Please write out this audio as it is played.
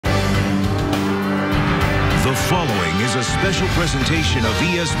following is a special presentation of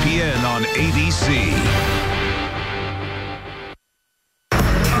ESPN on ABC.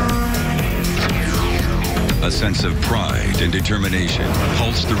 A sense of pride and determination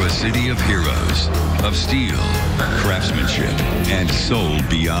pulsed through a city of heroes, of steel, craftsmanship, and soul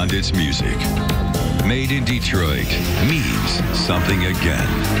beyond its music. Made in Detroit means something again.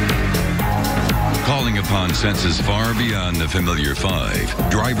 Calling upon senses far beyond the familiar five,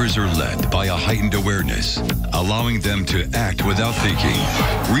 drivers are led by a heightened awareness, allowing them to act without thinking,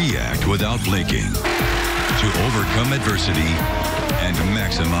 react without blinking, to overcome adversity and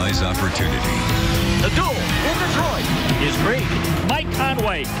maximize opportunity. The duel in Detroit is great. Mike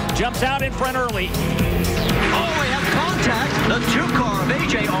Conway jumps out in front early. Oh, we have contact. The 2-car of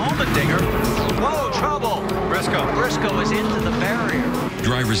A.J. Allmendinger. Whoa, trouble. Briscoe is into the barrier.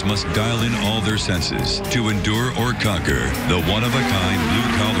 Drivers must dial in all their senses to endure or conquer the one-of-a-kind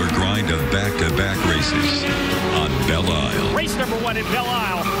blue-collar grind of back-to-back races on Belle Isle. Race number 1 in Belle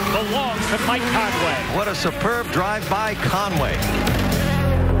Isle belongs to Mike Conway. What a superb drive by Conway.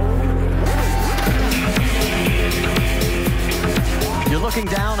 You're looking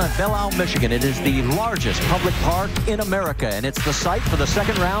down at Belle Isle, Michigan. It is the largest public park in America, and it's the site for the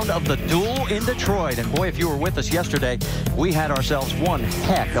second round of the duel in Detroit. And boy, if you were with us yesterday, we had ourselves one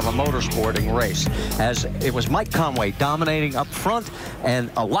heck of a motorsporting race, as it was Mike Conway dominating up front and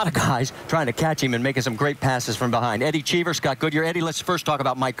a lot of guys trying to catch him and making some great passes from behind. Eddie Cheever, Scott Goodyear. Eddie, let's first talk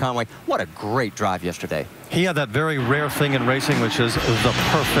about Mike Conway. What a great drive yesterday. He had that very rare thing in racing, which is the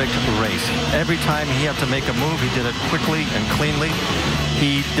perfect race. Every time he had to make a move, he did it quickly and cleanly.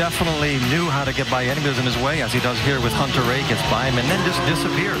 He definitely knew how to get by enemies in his way, as he does here with Hunter Ray, gets by him and then just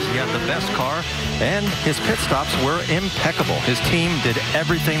disappears. He had the best car, and his pit stops were impeccable. His team did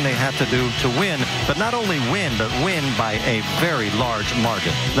everything they had to do to win, but not only win, but win by a very large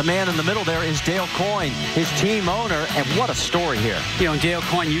margin. The man in the middle there is Dale Coyne, his team owner, and what a story here. You know, Dale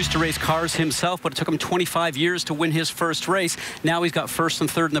Coyne used to race cars himself, but it took him 25 years to win his first race. Now he's got first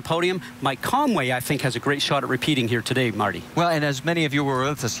and third in the podium. Mike Conway, I think, has a great shot at repeating here today, Marty. Well, and as many of you were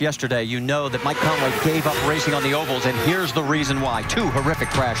with us yesterday, you know that Mike Conway gave up racing on the ovals, and here's the reason why. 2 horrific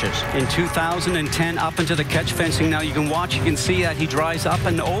crashes. In 2010, up into the catch fencing. Now you can watch, you can see that he drives up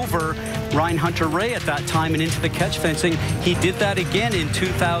and over Ryan Hunter Ray at that time and into the catch fencing. He did that again in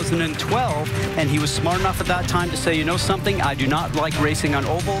 2012, and he was smart enough at that time to say, you know something, I do not like racing on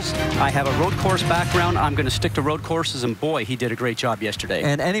ovals. I have a road course background. I'm going to stick to road courses, and boy, he did a great job yesterday.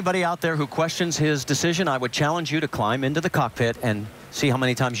 And anybody out there who questions his decision, I would challenge you to climb into the cockpit and see how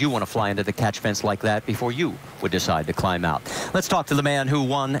many times you want to fly into the catch fence like that before you would decide to climb out. Let's talk to the man who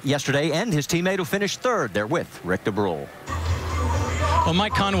won yesterday and his teammate who finished third. They're with Rick DeBrule. Well,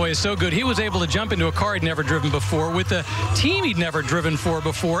 Mike Conway is so good. He was able to jump into a car he'd never driven before, with a team he'd never driven for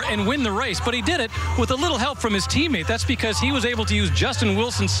before, and win the race. But he did it with a little help from his teammate. That's because he was able to use Justin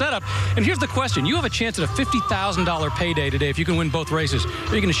Wilson's setup. And here's the question. You have a chance at a $50,000 payday today if you can win both races.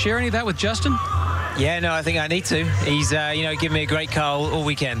 Are you going to share any of that with Justin? Yeah, no, I think I need to. He's, you know, given me a great car all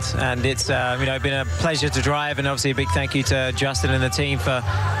weekend, and it's, you know, been a pleasure to drive, and obviously a big thank you to Justin and the team for,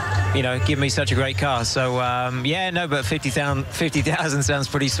 you know, giving me such a great car. So, yeah, no, but 50,000 sounds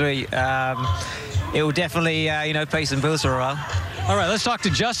pretty sweet. It will definitely, you know, pay some bills for a while. All right, let's talk to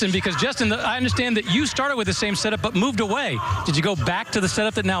Justin, because Justin, I understand that you started with the same setup but moved away. Did you go back to the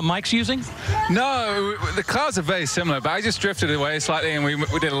setup that now Mike's using? No, the cars are very similar, but I just drifted away slightly, and we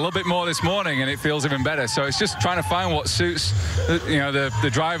did a little bit more this morning, and it feels even better. So it's just trying to find what suits, you know, the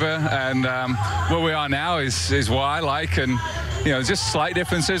driver, and where we are now is what I like, and you know, just slight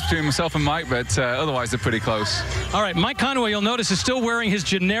differences between myself and Mike, but otherwise they're pretty close. All right, Mike Conway, you'll notice, is still wearing his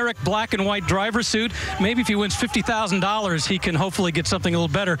generic black and white driver suit. Maybe if he wins $50,000, he can hopefully get something a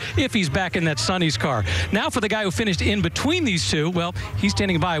little better if he's back in that Sonny's car. Now for the guy who finished in between these two, well, he's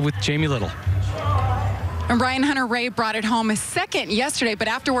standing by with Jamie Little. And Ryan Hunter Ray brought it home a second yesterday, but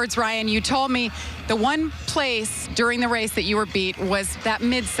afterwards, Ryan, you told me the one place during the race that you were beat was that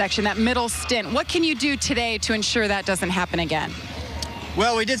midsection, that middle stint. What can you do today to ensure that doesn't happen again?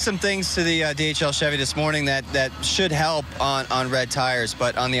 Well, we did some things to the DHL Chevy this morning that should help on red tires,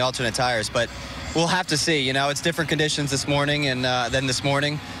 but on the alternate tires. But we'll have to see. You know, it's different conditions this morning and than this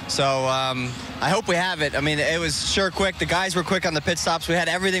morning. So I hope we have it. I mean, it was sure quick. The guys were quick on the pit stops. We had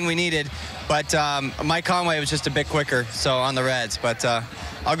everything we needed. But Mike Conway was just a bit quicker, so on the reds. But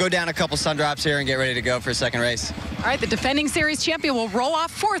I'll go down a couple sun drops here and get ready to go for a second race. All right, the defending series champion will roll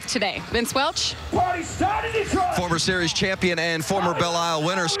off fourth today. Vince Welch. Former series champion and former Belle Isle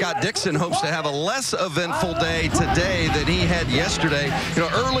winner Scott Dixon hopes to have a less eventful day today than he had yesterday. You know,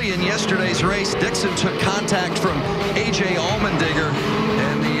 early in yesterday's race, Dixon took contact from A.J. Allmendinger,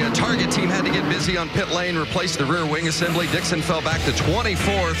 and the target team had to get busy as he on pit lane replaced the rear wing assembly. Dixon fell back to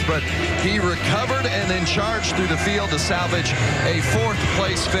 24th, but he recovered and then charged through the field to salvage a 4th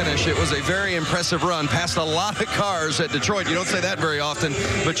place finish. It was a very impressive run, past a lot of cars at Detroit. You don't say that very often,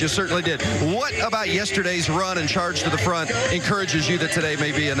 but you certainly did. What about yesterday's run and charge to the front encourages you that today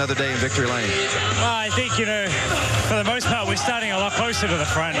may be another day in victory lane? Well, I think, for the most part, we're starting a lot closer to the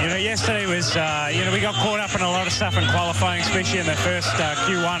front. Yesterday was, we got caught up in a lot of stuff in qualifying, especially in the first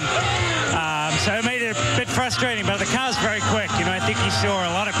Q1. So it made it a bit frustrating, but the car's very quick. I think you saw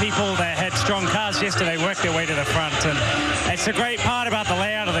a lot of people that had strong cars yesterday work their way to the front. And it's a great part about the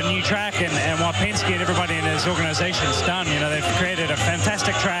layout of the new track and what Penske and everybody in his organization's done. They've created a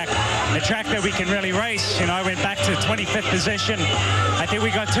fantastic track, a track that we can really race. I went back to 25th position. I think we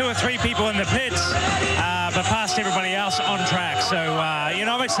got 2 or 3 people in the pits, but passed everybody else on track. So,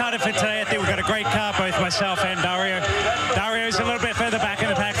 I'm excited for today. I think we've got a great car, both myself and Dario. Dario's a little bit further back in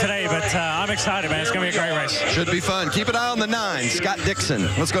the pack today, but I'm excited, man. It's going to be a great race. Should be fun. Keep an eye on the 9, Scott Dixon.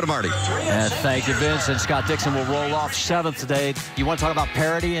 Let's go to Marty. Thank you, Vince. And Scott Dixon will roll off 7th today. You want to talk about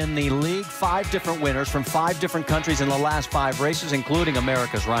parity in the league? 5 different winners from 5 different countries in the last 5 races, including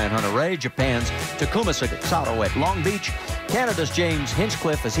America's Ryan Hunter-Reay, Japan's Takuma Sato at Long Beach, Canada's James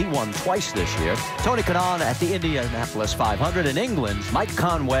Hinchcliffe, as he won twice this year, Tony Kanaan at the Indianapolis 500, and England's Mike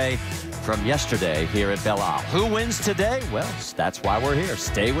Conway from yesterday here at Belle Isle. Who wins today? Well, that's why we're here.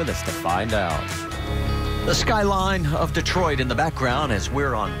 Stay with us to find out. The skyline of Detroit in the background as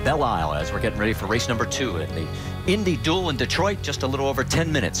we're on Belle Isle as we're getting ready for race number 2 at the Indy Duel in Detroit, just a little over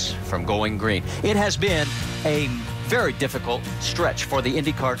 10 minutes from going green. It has been a very difficult stretch for the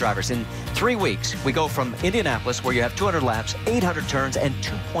IndyCar drivers. In 3 weeks, we go from Indianapolis, where you have 200 laps, 800 turns, and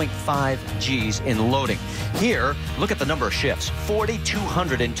 2.5 Gs in loading. Here, look at the number of shifts,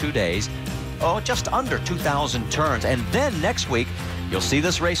 4,200 in 2 days, just under 2,000 turns. And then next week, you'll see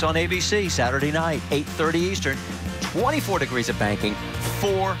this race on ABC Saturday night, 8:30 Eastern, 24 degrees of banking,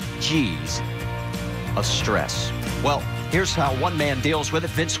 4 Gs of stress. Well, here's how one man deals with it.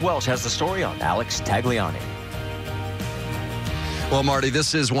 Vince Welch has the story on Alex Tagliani. Well, Marty,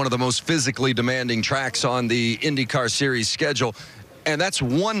 this is one of the most physically demanding tracks on the IndyCar Series schedule, and that's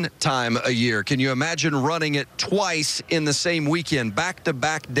 1 time a year. Can you imagine running it twice in the same weekend?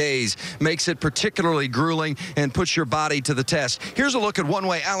 Back-to-back days makes it particularly grueling and puts your body to the test. Here's a look at one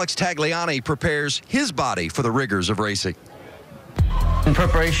way Alex Tagliani prepares his body for the rigors of racing. In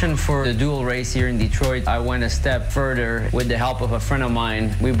preparation for the dual race here in Detroit, I went a step further with the help of a friend of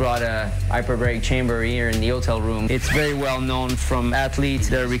mine. We brought a hyperbaric chamber here in the hotel room. It's very well known from athletes.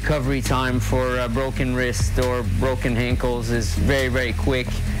 The recovery time for a broken wrist or broken ankles is very, very quick.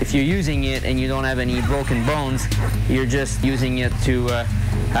 If you're using it and you don't have any broken bones, you're just using it to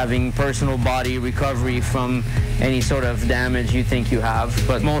having personal body recovery from any sort of damage you think you have.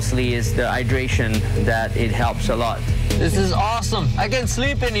 But mostly is the hydration that it helps a lot. This is awesome. I can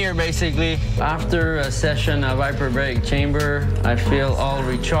sleep in here, basically. After a session of hyperbaric chamber, I feel all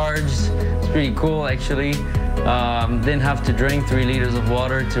recharged. It's pretty cool, actually. Didn't have to drink 3 liters of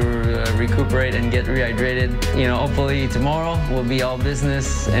water to recuperate and get rehydrated. Hopefully tomorrow will be all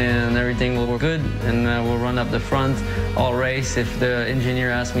business and everything will work good, and we'll run up the front all race. If the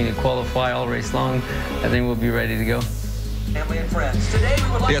engineer asks me to qualify all race long, I think we'll be ready to go. Family and friends. Today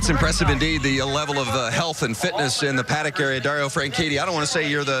we would like it's impressive indeed, the level of health and fitness in the paddock area. Dario Franchitti, I don't want to say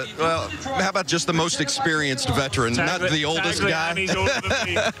you're the, well, how about just the most experienced veteran, not the oldest guy? He's older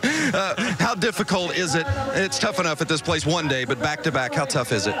than me. How difficult is it? It's tough enough at this place one day, but back-to-back, how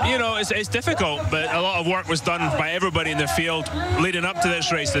tough is it? It's difficult, but a lot of work was done by everybody in the field leading up to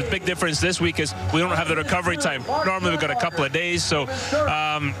this race. The big difference this week is we don't have the recovery time. Normally we've got a couple of days, so,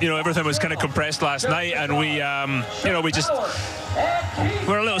 everything was kind of compressed last night, and we just... I'm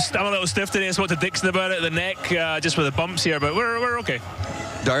a little stiff today. I spoke to Dixon about it, the neck, just with the bumps here, but we're okay.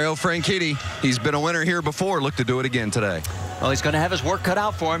 Dario Franchitti, he's been a winner here before. Look to do it again today. Well, he's going to have his work cut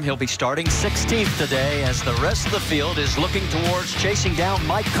out for him. He'll be starting 16th today as the rest of the field is looking towards chasing down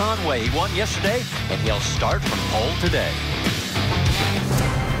Mike Conway. He won yesterday, and he'll start from pole today.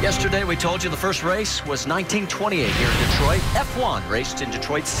 Yesterday, we told you the first race was 1928 here in Detroit. F1 raced in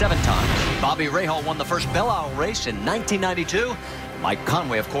Detroit 7 times. Bobby Rahal won the first Belle Isle race in 1992. Mike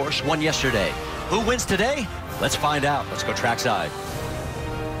Conway, of course, won yesterday. Who wins today? Let's find out. Let's go trackside.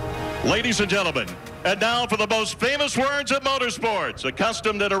 Ladies and gentlemen, and now for the most famous words of motorsports, a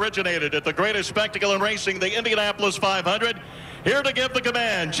custom that originated at the greatest spectacle in racing, the Indianapolis 500. Here to give the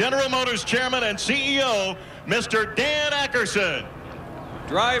command, General Motors Chairman and CEO, Mr. Dan Ackerson.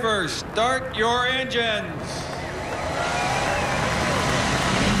 Drivers, start your engines.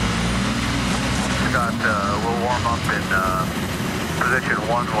 Scott, we'll warm up in position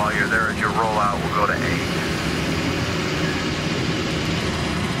 1 while you're there as your rollout. We'll go to 8.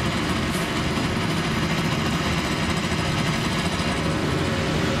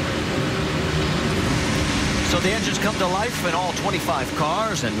 So the engines come to life in all 25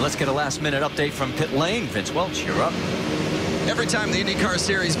 cars, and let's get a last-minute update from pit lane. Vince Welch, you're up. Every time the IndyCar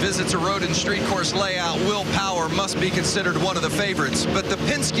Series visits a road and street course layout, Will Power must be considered one of the favorites. But the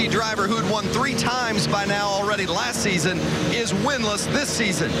Penske driver who'd won 3 times by now already last season is winless this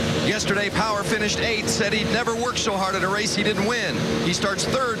season. Yesterday, Power finished 8th, said he'd never worked so hard at a race he didn't win. He starts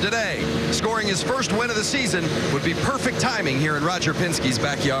 3rd today. Scoring his first win of the season would be perfect timing here in Roger Penske's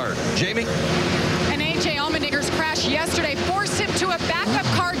backyard. Jamie? And A.J. Allmendinger's crash yesterday forced him to a backup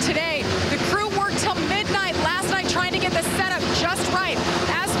car today. The crew worked till midnight last night trying to get the setup just right.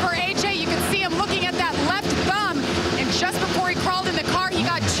 As for A.J., you can see him looking at that left thumb. And just before he crawled in the car, he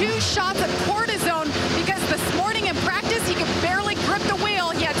got 2 shots of cortisone because this morning in practice, he could barely grip the wheel.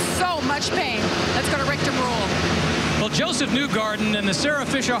 He had so much pain. Let's go to Rick DeMrule. Well, Joseph Newgarden and the Sarah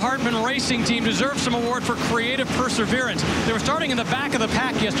Fisher Hartman racing team deserve some award for creative perseverance. They were starting in the back of the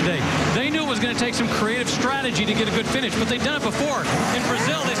pack yesterday. They knew it was going to take some creative strategy to get a good finish, but they've done it before. In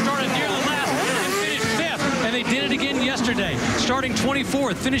Brazil, they started near the last and finished 5th, and they did it again yesterday. Starting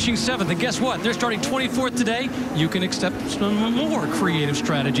 24th, finishing 7th, and guess what? They're starting 24th today. You can accept some more creative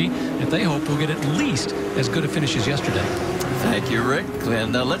strategy if they hope we'll get at least as good a finish as yesterday. Thank you, Rick.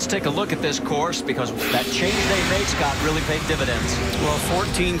 And let's take a look at this course because that change they made, Scott, really paid dividends. Well,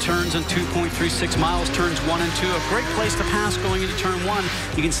 14 turns and 2.36 miles, turns 1 and 2. A great place to pass going into turn 1.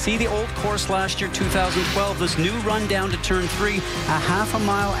 You can see the old course last year, 2012. This new run down to turn 3, a half a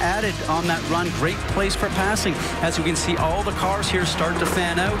mile added on that run. Great place for passing. As you can see, all the cars here start to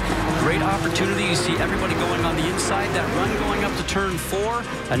fan out. Great opportunity. You see everybody going on the inside. That run going up to turn 4.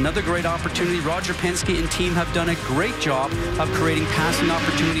 Another great opportunity. Roger Penske and team have done a great job of creating passing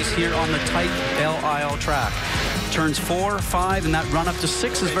opportunities here on the tight Belle Isle track. Turns 4, 5, and that run up to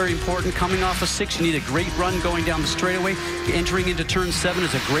 6 is very important. Coming off of 6, you need a great run going down the straightaway. Entering into turn 7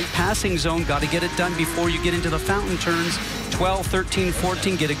 is a great passing zone. Got to get it done before you get into the fountain turns. 12, 13,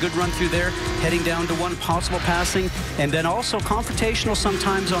 14, get a good run through there. Heading down to 1, possible passing. And then also confrontational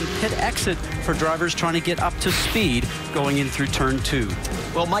sometimes on pit exit for drivers trying to get up to speed going in through turn 2.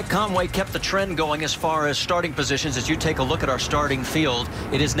 Well, Mike Conway kept the trend going as far as starting positions. As you take a look at our starting field,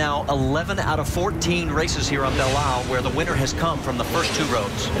 it is now 11 out of 14 races here on Belle Isle where the winner has come from the first 2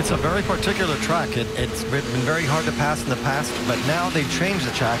 roads. It's a very particular track. It's been very hard to pass in the past, but now they've changed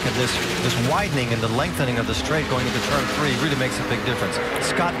the track, and this widening and the lengthening of the straight going into turn 3 really makes a big difference.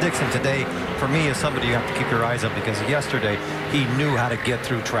 Scott Dixon today, for me, is somebody you have to keep your eyes on because yesterday he knew how to get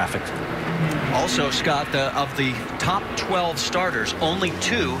through traffic. Also, Scott, of the top 12 starters, only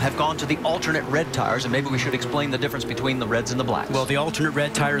 2 have gone to the alternate red tires, and maybe we should explain the difference between the reds and the blacks. Well, the alternate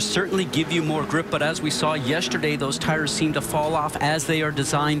red tires certainly give you more grip, but as we saw yesterday, those tires seem to fall off as they are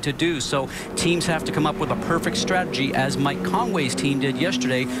designed to do. So teams have to come up with a perfect strategy, as Mike Conway's team did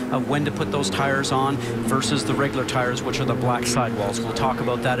yesterday, of when to put those tires on versus the regular tires, which are the black sidewalls. We'll talk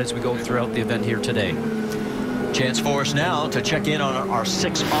about that as we go throughout the event here today. Chance for us now to check in on our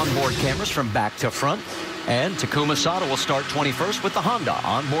 6 onboard cameras from back to front. And Takuma Sato will start 21st with the Honda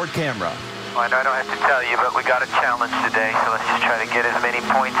onboard camera. Well, I know I don't have to tell you, but we got a challenge today, so let's just try to get as many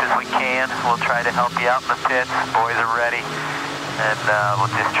points as we can. We'll try to help you out in the pits. Boys are ready. And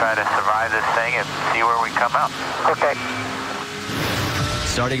we'll just try to survive this thing and see where we come out. Okay.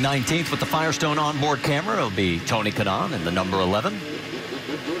 Starting 19th with the Firestone onboard camera, it'll be Tony Kanaan in the number 11.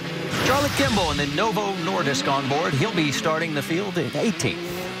 Charlie Kimball in the Novo Nordisk on board. He'll be starting the field at 18th.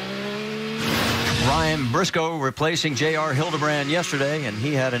 Ryan Briscoe replacing J.R. Hildebrand yesterday, and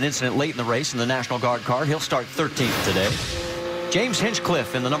he had an incident late in the race in the National Guard car. He'll start 13th today. James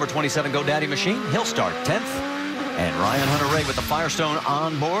Hinchcliffe in the number 27 GoDaddy machine. He'll start 10th. And Ryan Hunter-Reay with the Firestone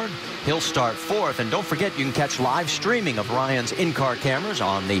on board. He'll start 4th. And don't forget, you can catch live streaming of Ryan's in-car cameras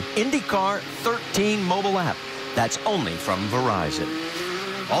on the IndyCar 13 mobile app. That's only from Verizon.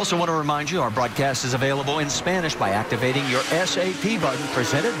 Also want to remind you, our broadcast is available in Spanish by activating your SAP button,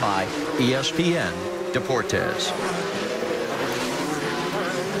 presented by ESPN Deportes.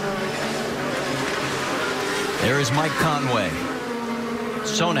 There is Mike Conway.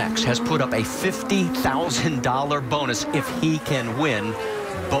 Sonax has put up a $50,000 bonus if he can win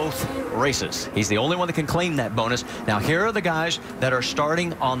both races. He's the only one that can claim that bonus. Now, here are the guys that are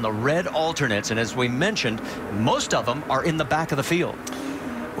starting on the red alternates, and as we mentioned, most of them are in the back of the field.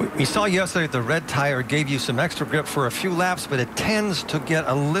 We saw yesterday the red tire gave you some extra grip for a few laps, but it tends to get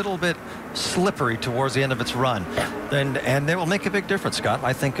a little bit slippery towards the end of its run. And they will make a big difference, Scott.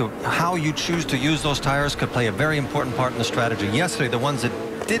 I think how you choose to use those tires could play a very important part in the strategy. Yesterday, the ones that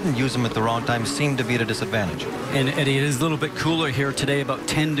didn't use them at the wrong time seemed to be at a disadvantage. And Eddie, it is a little bit cooler here today, about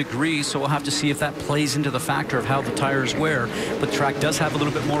 10 degrees, so we'll have to see if that plays into the factor of how the tires wear. But the track does have a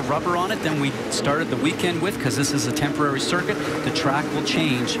little bit more rubber on it than we started the weekend with, because this is a temporary circuit. The track will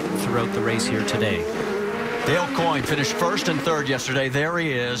change throughout the race here today. Dale Coyne finished first and third yesterday. There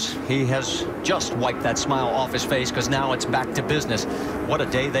he is. He has just wiped that smile off his face because now it's back to business. What a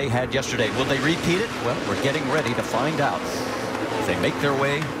day they had yesterday. Will they repeat it? Well, we're getting ready to find out. They make their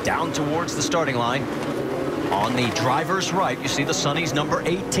way down towards the starting line. On the driver's right, you see the Sonny's number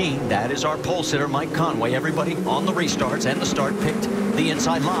 18. That is our pole sitter, Mike Conway. Everybody on the restarts and the start picked the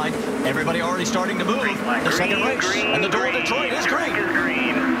inside line. Everybody already starting to move. The second race. And the door in Detroit is green.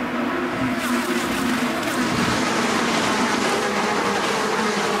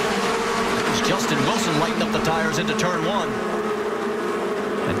 Justin Wilson lightened up the tires into turn one.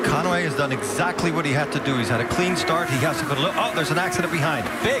 And Conway has done exactly what he had to do. He's had a clean start. He has to put a little... Oh, there's an accident behind.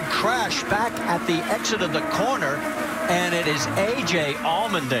 Big crash back at the exit of the corner, and it is A.J.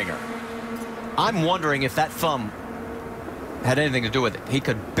 Allmendinger. I'm wondering if that thumb had anything to do with it. He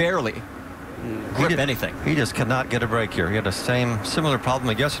could barely grip anything. He just cannot get a break here. He had the similar problem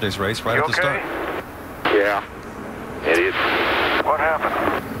at yesterday's race right at the start. Yeah. Idiot. What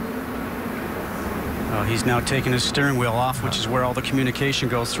happened? He's now taking his steering wheel off, which is where all the communication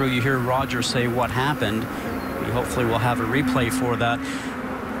goes through. You hear Roger say what happened. We hopefully will have a replay for that.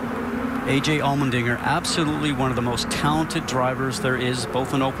 A.J. Allmendinger, absolutely one of the most talented drivers there is,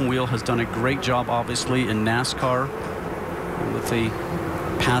 both in open wheel, has done a great job, obviously, in NASCAR. With the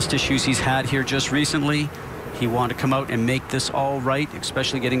past issues he's had here just recently, he wanted to come out and make this all right,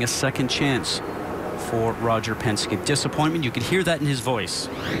 especially getting a second chance for Roger Penske. Disappointment, you could hear that in his voice.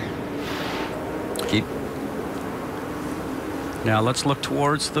 Now let's look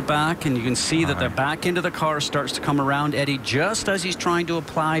towards the back, and you can see that the back end of the car starts to come around Eddie just as he's trying to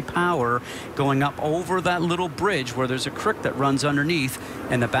apply power, going up over that little bridge where there's a creek that runs underneath,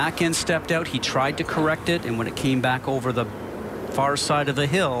 and the back end stepped out. He tried to correct it, and when it came back over the far side of the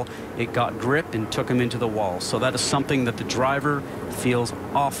hill, it got grip and took him into the wall. So that is something that the driver feels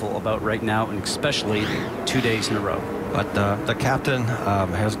awful about right now, and especially 2 days in a row. But the captain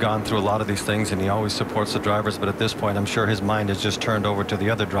has gone through a lot of these things, and he always supports the drivers. But at this point, I'm sure his mind has just turned over to the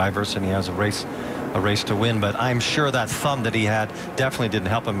other drivers, and he has a race to win. But I'm sure that thumb that he had definitely didn't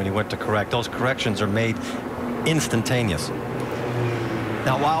help him when he went to correct. Those corrections are made instantaneous.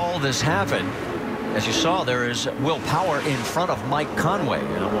 Now, while all this happened, as you saw, there is Will Power in front of Mike Conway.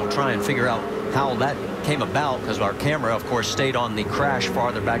 And we'll try and figure out how that came about, because our camera, of course, stayed on the crash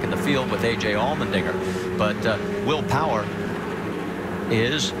farther back in the field with A.J. Allmendinger. But Will Power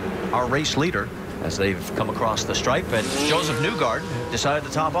is our race leader as they've come across the stripe, and Joseph Newgarden decided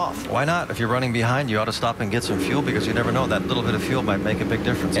to top off. Why not? If you're running behind, you ought to stop and get some fuel, because you never know. That little bit of fuel might make a big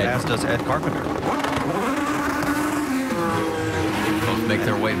difference, as does Ed Carpenter. Both make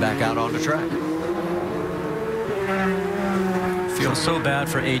their way back out on the track. Feels so bad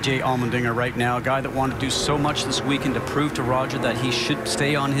for A.J. Allmendinger right now, a guy that wanted to do so much this weekend to prove to Roger that he should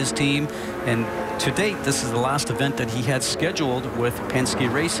stay on his team. And to date, this is the last event that he had scheduled with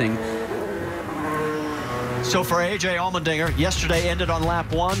Penske Racing. So for A.J. Allmendinger, yesterday ended on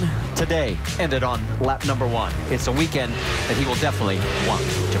lap 1. Today ended on lap number 1. It's a weekend that he will definitely want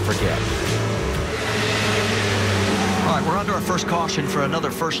to forget. All right, we're under our first caution for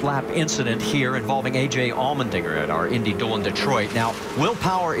another first lap incident here involving A.J. Allmendinger at our Indy duel in Detroit. Now, Will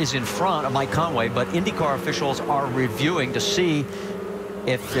Power is in front of Mike Conway, but IndyCar officials are reviewing to see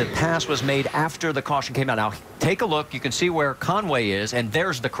if the pass was made after the caution came out. Now, take a look. You can see where Conway is, and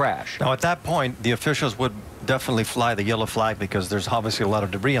there's the crash. Now, at that point, the officials would definitely fly the yellow flag, because there's obviously a lot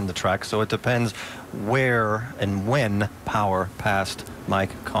of debris on the track, so it depends where and when Power passed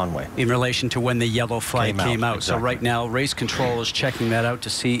Mike Conway. In relation to when the yellow flag came out. Exactly. So right now, race control is checking that out to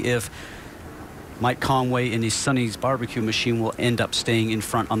see if Mike Conway and his Sonny's barbecue machine will end up staying in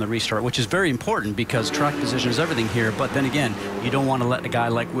front on the restart, which is very important because track position is everything here. But then again, you don't want to let a guy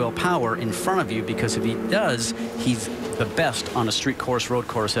like Will Power in front of you, because if he does, he's the best on a street course, road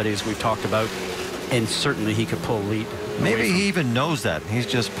course, Eddie, as we've talked about. And certainly he could pull lead. Maybe he even knows that. He's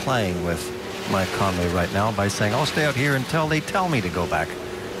just playing with Mike Conway right now by saying, I'll stay out here until they tell me to go back.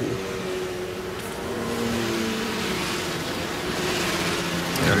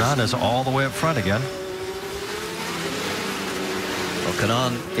 Kanan is all the way up front again. Well,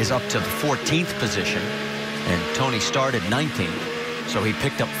 Kanan is up to the 14th position, and Tony started 19th. So he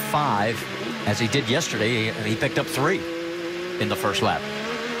picked up 5, as he did yesterday, and he picked up 3 in the first lap.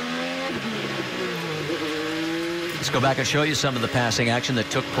 Let's go back and show you some of the passing action that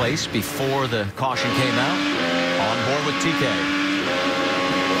took place before the caution came out. On board with TK.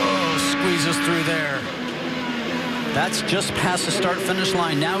 Oh, squeezes through there. That's just past the start-finish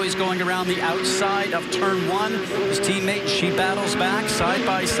line. Now he's going around the outside of turn 1. His teammate, she battles back side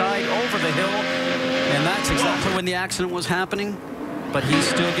by side over the hill. And that's exactly when the accident was happening. But he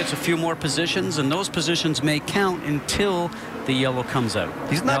still gets a few more positions, and those positions may count until the yellow comes out.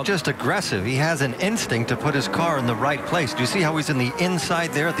 He's not just aggressive. He has an instinct to put his car in the right place. Do you see how he's in the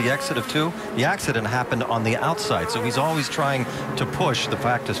inside there at the exit of 2? The accident happened on the outside, so he's always trying to push the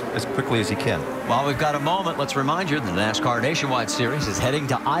pack as quickly as he can. While we've got a moment, let's remind you the NASCAR Nationwide Series is heading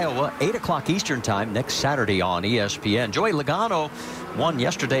to Iowa, 8 o'clock Eastern Time next Saturday on ESPN. Joey Logano won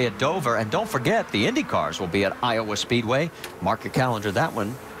yesterday at Dover, and don't forget the IndyCars will be at Iowa Speedway. Mark your calendar. That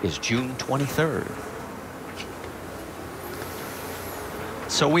one is June 23rd.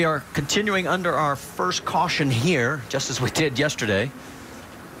 So we are continuing under our first caution here, just as we did yesterday,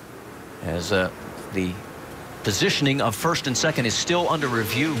 as the positioning of first and second is still under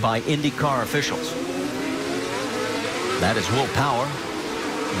review by IndyCar officials. That is Will Power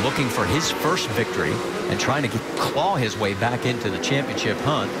looking for his first victory and trying to claw his way back into the championship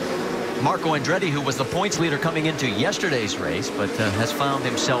hunt. Marco Andretti, who was the points leader coming into yesterday's race, but has found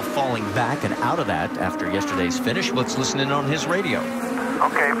himself falling back and out of that after yesterday's finish. Let's listen in on his radio.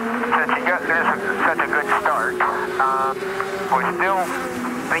 Okay, since you got such a good start, we're still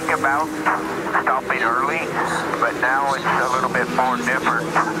thinking about stopping early, but now it's a little bit more different.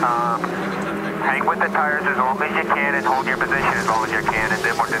 Hang with the tires as long as you can and hold your position as long as you can, and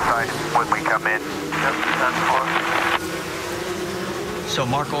then we'll decide when we come in. So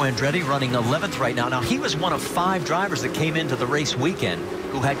Marco Andretti running 11th right now. Now, he was one of 5 drivers that came into the race weekend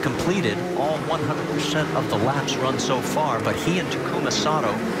who had completed all 100% of the laps run so far, but he and Takuma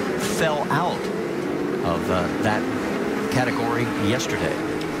Sato fell out of that category yesterday.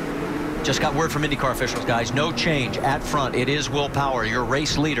 Just got word from IndyCar officials, guys. No change at front. It is Will Power, your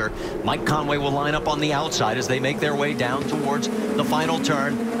race leader. Mike Conway will line up on the outside as they make their way down towards the final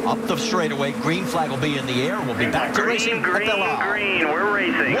turn. Up the straightaway. Green flag will be in the air. We'll be back to racing at Belle. Green, we're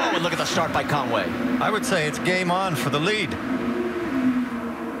racing. Whoa, and look at the start by Conway. I would say it's game on for the lead.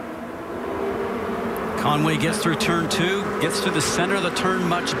 Conway gets through turn 2, gets through the center of the turn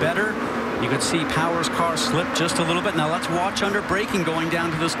much better. You could see Power's car slip just a little bit. Now let's watch under braking going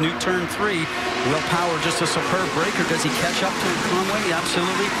down to this new turn 3. Will Power just a superb braker. Does he catch up to Conway?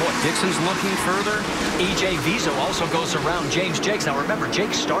 Absolutely. Dixon's looking further. E.J. Vizo also goes around James Jakes. Now remember,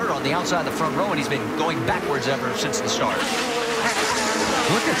 Jakes started on the outside of the front row, and he's been going backwards ever since the start.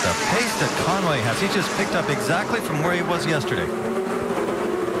 Look at the pace that Conway has. He just picked up exactly from where he was yesterday.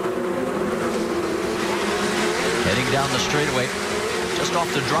 Heading down the straightaway. Just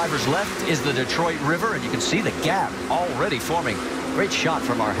off the driver's left is the Detroit River, and you can see the gap already forming. Great shot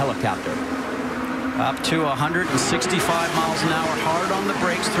from our helicopter. Up to 165 miles an hour, hard on the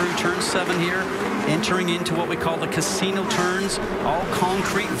brakes through turn 7 here, entering into what we call the casino turns. All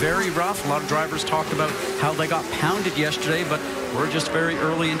concrete, very rough. A lot of drivers talked about how they got pounded yesterday, but we're just very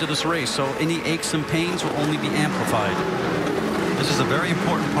early into this race, so any aches and pains will only be amplified. This is a very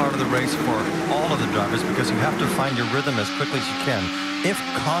important part of the race for all of the drivers because you have to find your rhythm as quickly as you can. If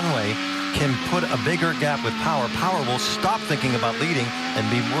Conway can put a bigger gap with Power, Power will stop thinking about leading and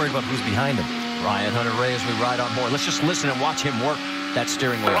be worried about who's behind him. Ryan Hunter-Reay as we ride on board. Let's just listen and watch him work that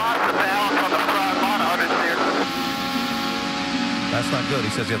steering wheel. That's not good. He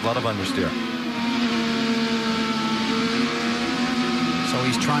says he has a lot of understeer. So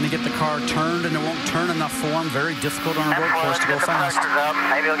he's trying to get the car turned, and it won't turn enough for him. Very difficult on a road course to go fast.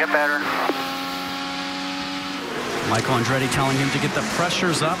 Maybe he'll get better. Michael Andretti telling him to get the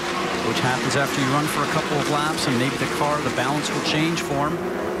pressures up, which happens after you run for a couple of laps, and maybe the car, the balance will change for him.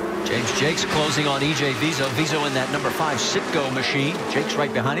 James Jakes closing on E.J. Vizo. Vizo in that number 5 Citgo machine. Jakes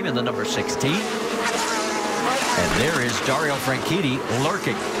right behind him in the number 16. And there is Dario Franchitti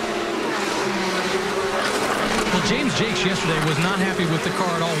lurking. Well, James Jakes yesterday was not happy with the car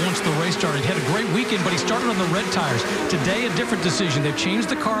at all once the race started. He had a great weekend, but he started on the red tires. Today, a different decision. They've changed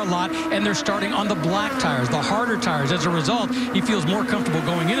the car a lot, and they're starting on the black tires, the harder tires. As a result, he feels more comfortable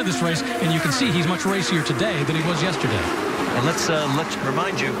going into this race, and you can see he's much racier today than he was yesterday. And let's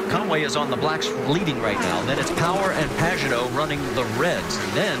remind you, Conway is on the blacks leading right now. Then it's Power and Pagenaud running the reds.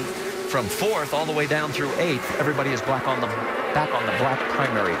 And then from 4th all the way down through 8th, everybody is back on the black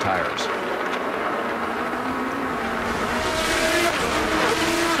primary tires.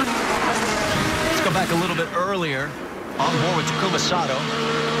 Go back a little bit earlier on board with Takuma Sato.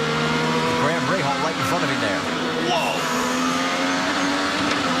 Graham Rahal right in front of him there. Whoa!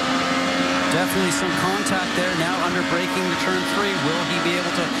 Definitely some contact there. Now under braking to turn 3. Will he be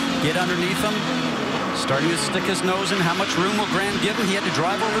able to get underneath them? Starting to stick his nose in. How much room will Graham give him? He had to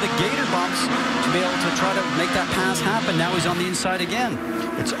drive over the gator bumps to be able to try to make that pass happen. Now he's on the inside again.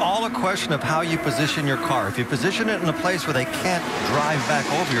 It's all a question of how you position your car. If you position it in a place where they can't drive back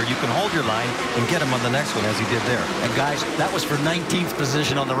over you, you can hold your line and get him on the next one, as he did there. And guys, that was for 19th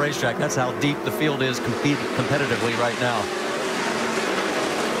position on the racetrack. That's how deep the field is competitively right now.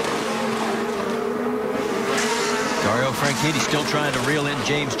 Dario Franchitti still trying to reel in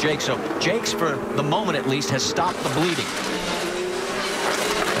James Jakes. So Jakes, for the moment at least, has stopped the bleeding.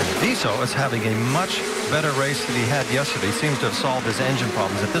 Viso is having a much better race than he had yesterday. He seems to have solved his engine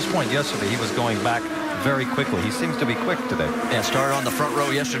problems. At this point yesterday, he was going back very quickly. He seems to be quick today. Yeah, started on the front row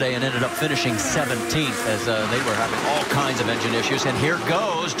yesterday and ended up finishing 17th as they were having all kinds of engine issues. And here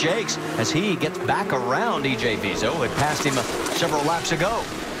goes Jakes as he gets back around EJ Viso. It passed him several laps ago.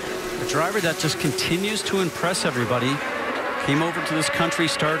 A driver that just continues to impress everybody. Came over to this country,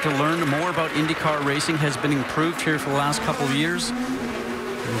 started to learn more about IndyCar racing, has been improved here for the last couple of years.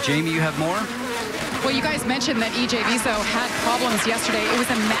 And Jamie, you have more? Well, you guys mentioned that EJ Viso had problems yesterday. It was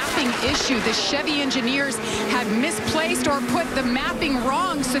a mapping issue. The Chevy engineers had misplaced or put the mapping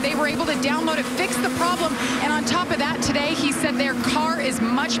wrong, so they were able to download it, fix the problem. And on top of that, today, he said their car is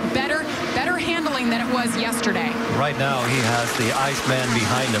much better handling than it was yesterday. Right now, he has the Iceman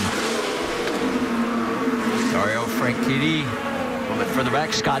behind him. Dario Franchitti a little bit further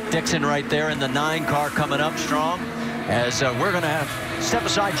back. Scott Dixon right there in the 9 car coming up strong. As we're going to have step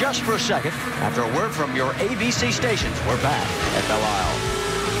aside just for a second. After a word from your ABC stations, we're back at Belle Isle.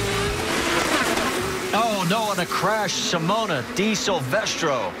 Oh, no, and a crash. Simona Di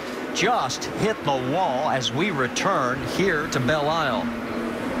Silvestro just hit the wall as we return here to Belle Isle.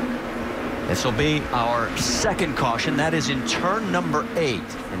 This will be our second caution. That is in turn number 8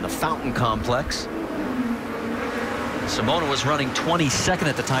 in the Fountain Complex. Simona was running 22nd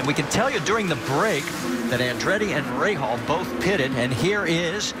at the time. We can tell you during the break that Andretti and Rahal both pitted, and here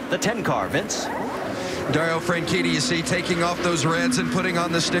is the 10 car. Vince? Dario Franchitti, you see, taking off those reds and putting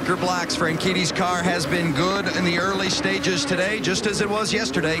on the sticker blacks. Franchitti's car has been good in the early stages today, just as it was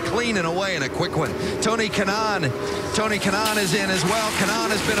yesterday. Clean and away and a quick one. Tony Kanaan is in as well. Kanaan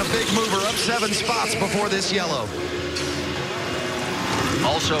has been a big mover, up 7 spots before this yellow.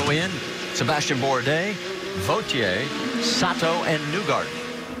 Also in, Sebastian Bourdais, Vautier, Sato, and Newgarden.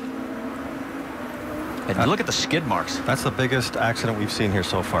 And look at the skid marks. That's the biggest accident we've seen here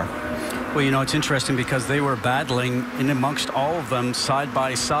so far. Well, you know, it's interesting because they were battling in amongst all of them side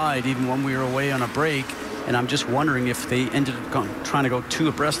by side, even when we were away on a break. And I'm just wondering if they ended up trying to go 2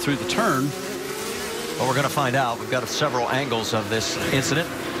 abreast through the turn. Well, we're going to find out. We've got several angles of this incident.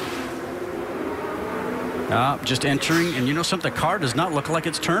 Just entering, and you know something, the car does not look like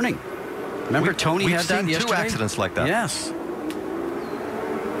it's turning. Remember, Tony had that yesterday? We've seen 2 accidents like that. Yes.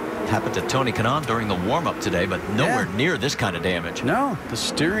 Happened to Tony Kanaan during the warm-up today, but nowhere near this kind of damage. No, the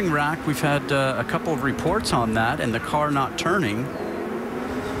steering rack, we've had a couple of reports on that, and the car not turning.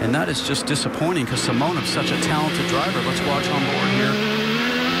 And that is just disappointing because Simona's such a talented driver. Let's watch on board here.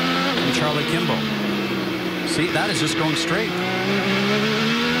 And Charlie Kimball. See, that is just going straight.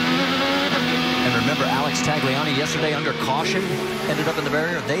 And remember, Alex Tagliani yesterday under caution ended up in the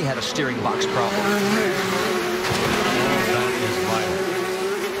barrier. They had a steering box problem. That is violent.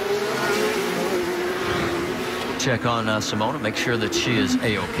 Check on Simona, make sure that she is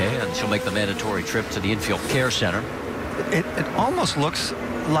A-OK, and she'll make the mandatory trip to the infield care center. It almost looks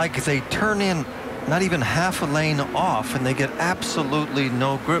like they turn in not even half a lane off, and they get absolutely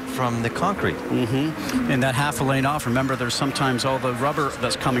no grip from the concrete. And that half a lane off, remember, there's sometimes all the rubber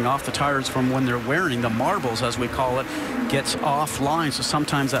that's coming off the tires from when they're wearing the marbles, as we call it, gets offline. So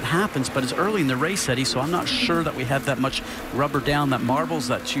sometimes that happens, but it's early in the race, Eddie, so I'm not sure that we have that much rubber down, that marbles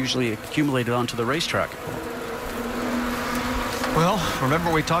that's usually accumulated onto the racetrack. Well,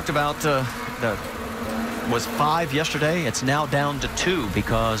 remember we talked about was 5 yesterday. It's now down to 2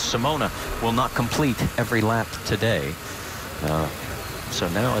 because Simona will not complete every lap today. So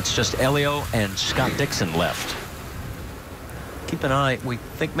now it's just Elio and Scott Dixon left. Keep an eye. We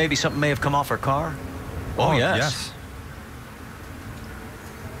think maybe something may have come off her car. Oh, yes.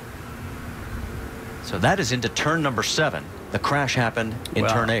 So that is into turn number 7. The crash happened in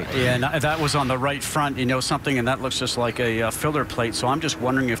turn 8. Yeah, and that was on the right front, you know, something, and that looks just like a filler plate. So I'm just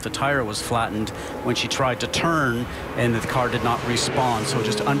wondering if the tire was flattened when she tried to turn and the car did not respond. So it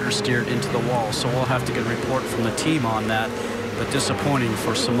just understeered into the wall. So we'll have to get a report from the team on that. But disappointing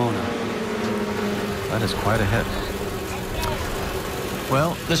for Simona. That is quite a hit.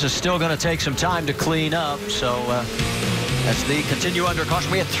 Well, this is still going to take some time to clean up, so as they continue under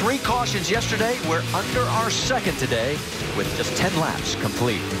caution. We had 3 cautions yesterday. We're under our second today with just 10 laps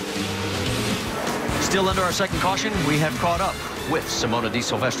complete. Still under our second caution, we have caught up with Simona Di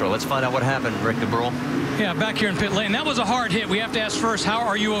Silvestro. Let's find out what happened, Rick DeBrule. Yeah, back here in pit lane. That was a hard hit. We have to ask first, how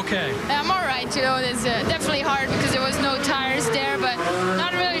are you okay? I'm all right. You know, it's definitely hard because there was no tires there, but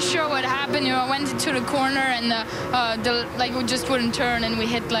not really sure what happened. You know, I went into the corner and like we just wouldn't turn, and we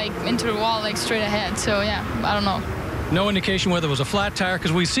hit like into the wall like straight ahead. So yeah, I don't know. No indication whether it was a flat tire,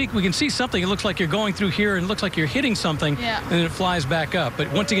 because we can see something. It looks like you're going through here and it looks like you're hitting something, and then it flies back up. But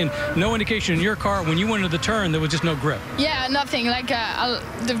once again, no indication in your car. When you went into the turn, there was just no grip. Yeah, nothing. Like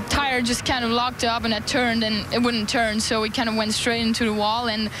the tire just kind of locked up and it turned and it wouldn't turn. So we kind of went straight into the wall.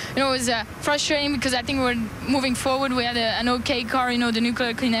 And, you know, it was frustrating because I think we were moving forward. We had an okay car. You know, the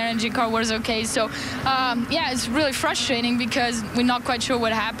nuclear clean energy car was okay. So, yeah, it's really frustrating because we're not quite sure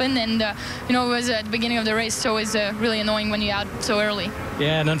what happened. And, you know, it was at the beginning of the race. So it's really annoying when you're out so early.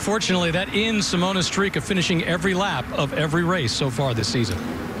 Yeah, and unfortunately that ends Simona's streak of finishing every lap of every race so far this season.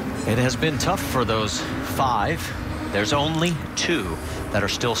 It has been tough for those 5. There's only 2 that are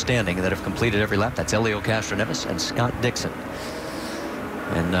still standing that have completed every lap. That's Elio Castroneves and Scott Dixon.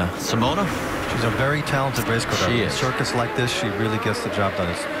 And Simona, she's a very talented race car. She in a is. circus like this, she really gets the job done.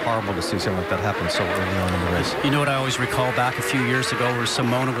 It's horrible to see something like that happen so early on in the race. You know what I always recall back a few years ago where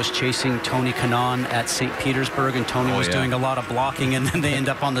Simona was chasing Tony Kanaan at St. Petersburg, and Tony was doing a lot of blocking, and then they end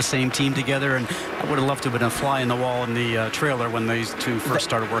up on the same team together. And I would have loved to have been a fly in the wall in the trailer when these two first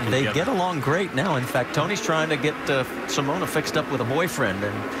started working together. They get along great now. In fact, Tony's trying to get Simona fixed up with a boyfriend,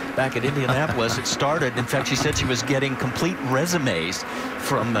 and back at Indianapolis it started. In fact, she said she was getting complete resumes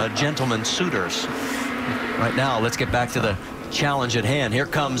from gentlemen suitors. Right now, let's get back to the challenge at hand. Here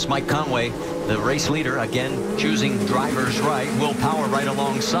comes Mike Conway, the race leader, again choosing driver's right. Will Power right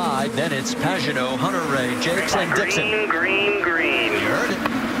alongside. Then it's Pagenaud, Hunter Ray, Jakes, and Dixon. Green, green. You heard it.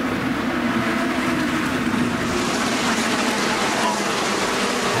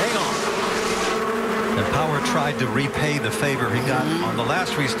 Hang on. And Power tried to repay the favor he got on the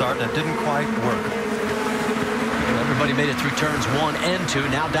last restart, and it didn't quite work. Everybody made it through turns 1 and 2.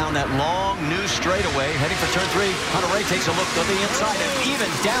 Now down that long new straightaway, heading for turn 3. Hunter Ray takes a look to the inside and even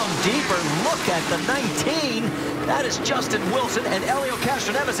down deeper. Look at the 19. That is Justin Wilson and Elio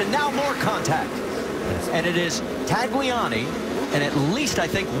Castroneves, and now more contact. And it is Tagliani and at least, I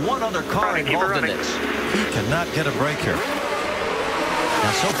think, one other car involved in this. He cannot get a break here.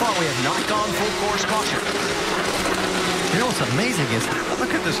 Now, so far, we have not gone full course caution. You know what's amazing is,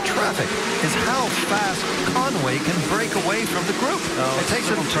 look at this traffic, is how fast Conway can break away from the group. It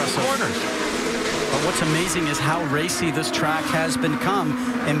takes him 2 corners. But what's amazing is how racy this track has become.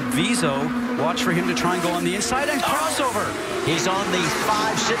 And Vizo, watch for him to try and go on the inside and crossover. He's on the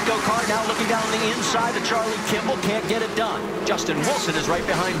 5 Citgo car now, looking down the inside of Charlie Kimball. Can't get it done. Justin Wilson is right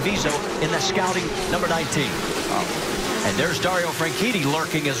behind Vizo in the scouting number 19. And there's Dario Franchitti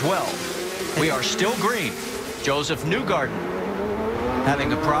lurking as well. We are still green. Joseph Newgarden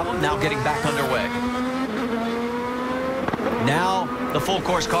having a problem, now getting back underway. Now the full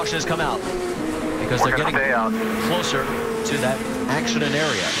course caution has come out because they're getting closer to that accident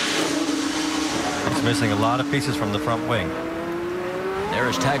area. He's missing a lot of pieces from the front wing. There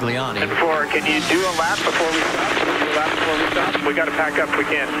is Tagliani. And can you do a lap before we stop? We got to pack up if we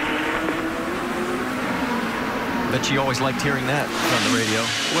can. Bet you always liked hearing that from the radio.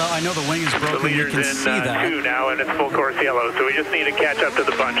 Well, I know the wing is broken. You can see that. 2 now, and it's full course yellow, so we just need to catch up to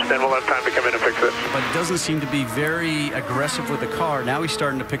the bunch. Then we'll have time to come in and fix it. But it doesn't seem to be very aggressive with the car. Now he's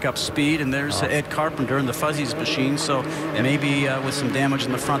starting to pick up speed, and there's Ed Carpenter in the Fuzzies machine. So maybe with some damage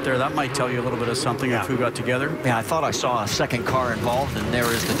in the front there, that might tell you a little bit of something if we got together. Yeah, I thought I saw a second car involved, and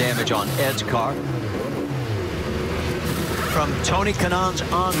there is the damage on Ed's car. From Tony Kanaan's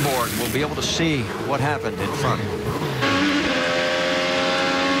onboard, we'll be able to see what happened in front.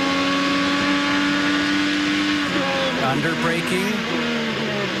 Under braking.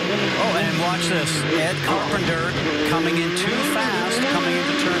 Oh, and watch this. Ed Carpenter coming in too fast, coming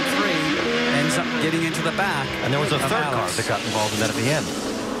into turn 3, ends up getting into the back. And there was a third car that got involved in that at the end.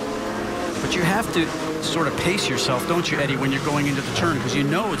 But you have to sort of pace yourself, don't you, Eddie, when you're going into the turn, because you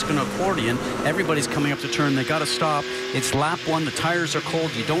know it's going to accordion. Everybody's coming up the turn. They got to stop. It's lap 1. The tires are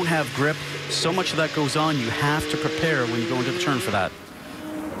cold. You don't have grip. So much of that goes on. You have to prepare when you go into the turn for that.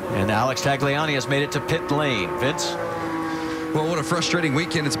 And Alex Tagliani has made it to pit lane. Vince? Well, what a frustrating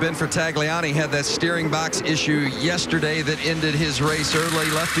weekend it's been for Tagliani. Had that steering box issue yesterday that ended his race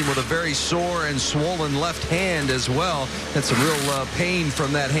early, left him with a very sore and swollen left hand as well. Had some real pain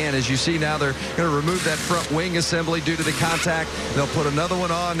from that hand. As you see now, they're going to remove that front wing assembly due to the contact. They'll put another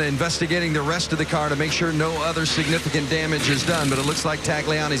one on, investigating the rest of the car to make sure no other significant damage is done. But it looks like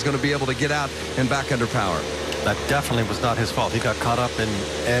Tagliani's going to be able to get out and back under power. That definitely was not his fault. He got caught up in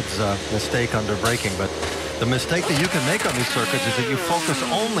Ed's mistake under braking, but the mistake that you can make on these circuits is that you focus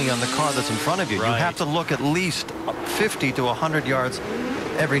only on the car that's in front of you. Right. You have to look at least 50 to 100 yards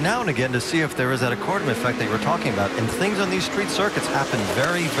every now and again to see if there is that accordion effect that you were talking about. And things on these street circuits happen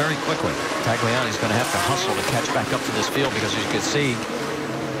very, very quickly. Tagliani's going to have to hustle to catch back up to this field because, as you can see,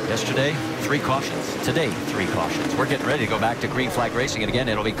 yesterday, 3 cautions. Today, 3 cautions. We're getting ready to go back to green flag racing. And again,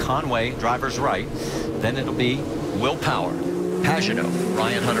 it'll be Conway, driver's right. Then it'll be Will Power, Pagano,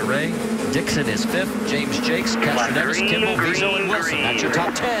 Ryan Hunter-Reay, Dixon is 5th, James Jakes, Castroneves, Kimball, Vizo, and Wilson. That's your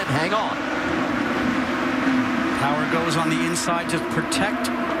top 10. Hang on. Power goes on the inside to protect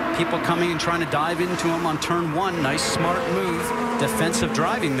people coming and trying to dive into him on turn 1. Nice, smart move. Defensive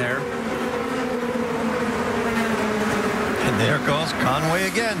driving there. And there goes Conway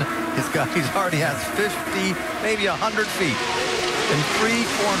again. He's already has 50, maybe 100 feet in 3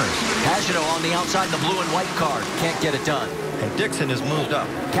 corners. Pagano on the outside, the blue and white car. Can't get it done. And Dixon is moved up.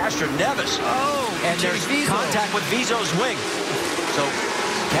 Castroneves. Oh, and there's contact with Vizo's wing. So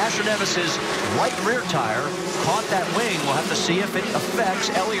Castroneves' right rear tire caught that wing. We'll have to see if it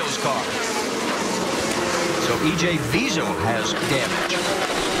affects Elio's car. So E.J. Vizo has damage.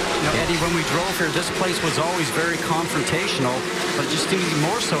 You know, Eddie, when we drove here, this place was always very confrontational, but it just seems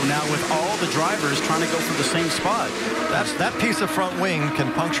more so now with all the drivers trying to go for the same spot. That piece of front wing can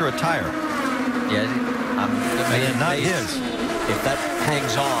puncture a tire. Yeah, I'm not his. If that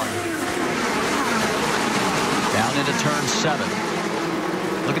hangs on. Down into turn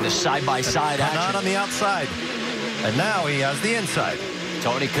 7. Look at this side-by-side action. Kanaan on the outside. And now he has the inside.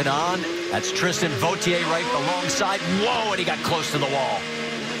 Tony Kanaan. That's Tristan Vautier right alongside. Whoa, and he got close to the wall.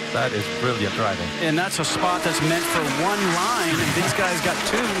 That is brilliant driving. And that's a spot that's meant for 1 line, and these guys got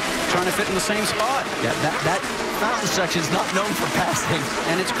 2 trying to fit in the same spot. Yeah, that mountain section's not known for passing.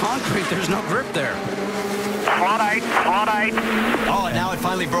 And it's concrete. There's no grip there. Slot 8. Oh, and now it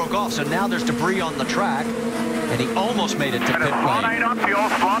finally broke off, so now there's debris on the track, and he almost made it to pit lane. Slot 8 on fuel,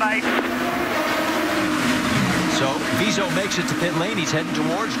 slot 8. So Vizo makes it to pit lane. He's heading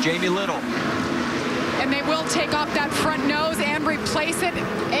towards Jamie Little. And they will take off that front nose and replace it,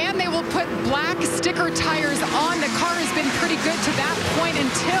 and they will put black sticker tires on. The car has been pretty good to that point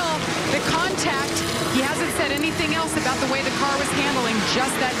until the contact. He hasn't said anything else about the way the car was handling,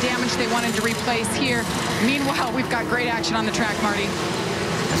 just that damage they wanted to replace here. Meanwhile, we've got great action on the track, Marty.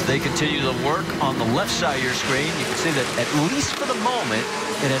 As they continue to work on the left side of your screen, you can see that at least for the moment,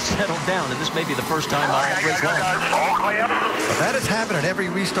 it has settled down, and this may be the first time all race long. But that has happened at every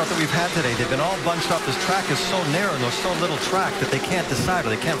restart that we've had today. They've been all bunched up. This track is so narrow and there's so little track that they can't decide or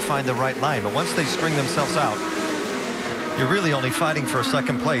they can't find the right line. But once they string themselves out, you're really only fighting for a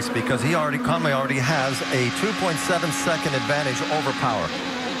second place because Conway already has a 2.7-second advantage over Power.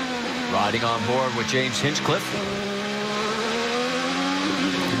 Riding on board with James Hinchcliffe.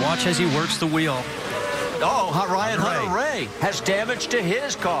 Watch as he works the wheel. Oh, Ryan Hunter-Reay has damage to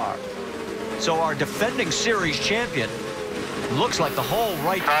his car. So our defending series champion looks like the whole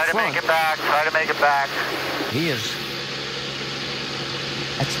right front. Try to make it back. Try to make it back. He is.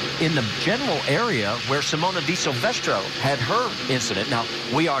 That's in the general area where Simona Di Silvestro had her incident. Now,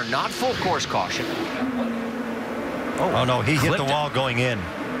 we are not full course caution. Oh no, he hit the wall going in.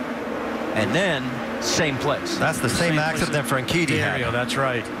 And then, same place. That's the same accident that Franchitti had. That's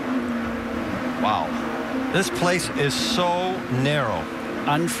right. Wow. This place is so narrow.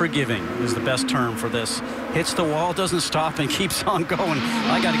 Unforgiving is the best term for this. Hits the wall, doesn't stop, and keeps on going.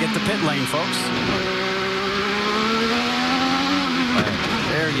 I got to get the pit lane, folks.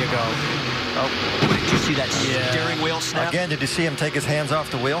 There you go. Oh, did you see that steering wheel snap? Again, did you see him take his hands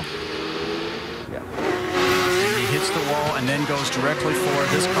off the wheel? Hits the wall and then goes directly for it.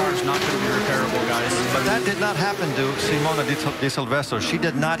 This car is not going to be repairable, guys. But that did not happen to Simona Di Silvestro. She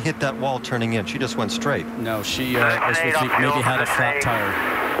did not hit that wall turning in. She just went straight. No, she maybe had a flat tire.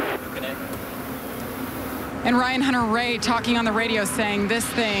 And Ryan Hunter-Reay talking on the radio saying this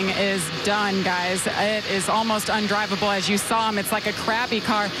thing is done, guys. It is almost undrivable. As you saw him, it's like a crappy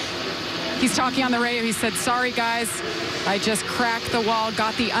car. He's talking on the radio. He said, sorry, guys. I just cracked the wall,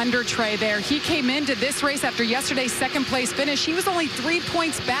 got the under tray there. He came into this race after yesterday's second place finish. He was only 3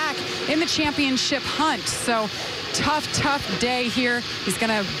 points back in the championship hunt. So tough day here. He's going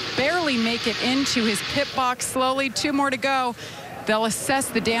to barely make it into his pit box slowly. 2 more to go. They'll assess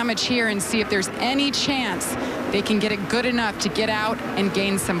the damage here and see if there's any chance they can get it good enough to get out and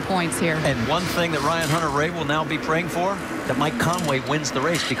gain some points here. And one thing that Ryan Hunter-Reay will now be praying for, that Mike Conway wins the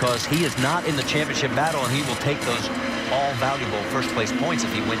race, because he is not in the championship battle, and he will take those all valuable first place points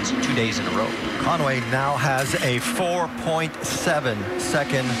if he wins 2 days in a row. Conway now has a 4.7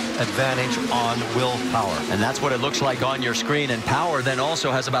 second advantage on Will Power. And that's what it looks like on your screen. And Power then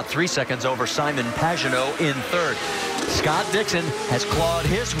also has about 3 seconds over Simon Pagenaud in third. Scott Dixon has clawed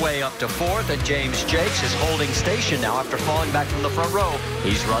his way up to fourth, and James Jakes is holding station now after falling back from the front row.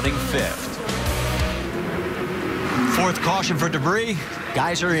 He's running fifth. Fourth caution for debris.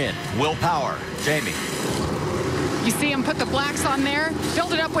 Guys are in. Will Power. Jamie. You see him put the blacks on there,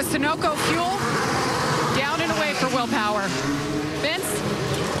 filled it up with Sunoco fuel. Down and away for Will Power. Vince?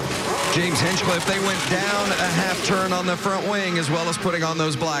 James Hinchcliffe, they went down a half turn on the front wing, as well as putting on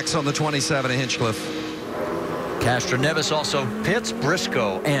those blacks on the 27 of Hinchcliffe. Castroneves also pits.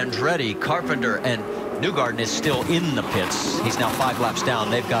 Briscoe, Andretti, Carpenter, and Newgarden is still in the pits. He's now 5 laps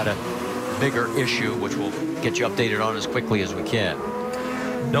down. They've got a bigger issue, which we'll get you updated on as quickly as we can.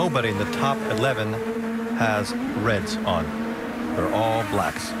 Nobody in the top 11 has reds on. They're all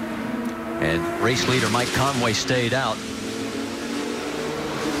blacks. And race leader Mike Conway stayed out.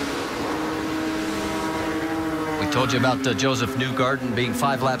 We told you about Joseph Newgarden being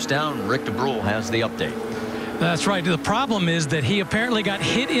 5 laps down. Rick DeBrule has the update. That's right. The problem is that he apparently got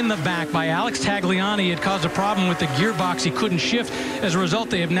hit in the back by Alex Tagliani. It caused a problem with the gearbox. He couldn't shift. As a result,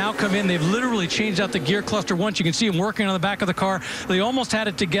 they have now come in. They've literally changed out the gear cluster once. You can see him working on the back of the car. They almost had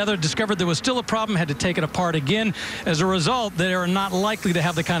it together, discovered there was still a problem, had to take it apart again. As a result, they are not likely to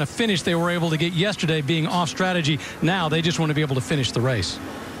have the kind of finish they were able to get yesterday, being off strategy. Now they just want to be able to finish the race.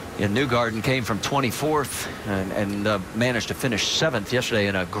 Yeah, Newgarden came from 24th and managed to finish 7th yesterday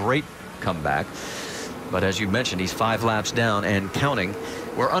in a great comeback. But as you mentioned, he's 5 laps down and counting.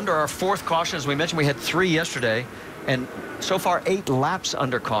 We're under our 4th caution. As we mentioned, we had 3 yesterday, and so far 8 laps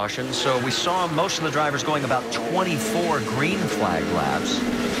under caution. So we saw most of the drivers going about 24 green flag laps.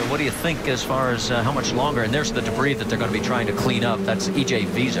 So what do you think as far as how much longer? And there's the debris that they're going to be trying to clean up. That's EJ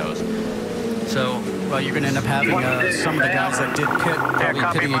Vizos. So, well, you're going to end up having some of the guys that did pit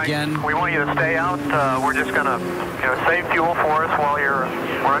probably pitting again. We want you to stay out. We're just going to, save fuel for us while we're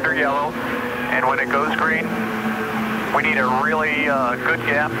under yellow. And when it goes green, we need a really good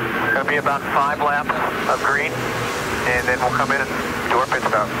gap. It's going to be about 5 laps of green, and then we'll come in and do our pit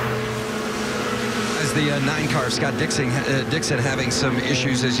stop. As the 9 car, Scott Dixon having some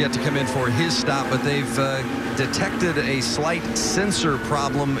issues, has yet to come in for his stop, but they've detected a slight sensor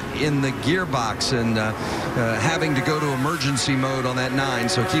problem in the gearbox and having to go to emergency mode on that 9.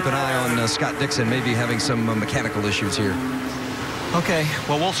 So keep an eye on Scott Dixon, maybe having some mechanical issues here. Okay,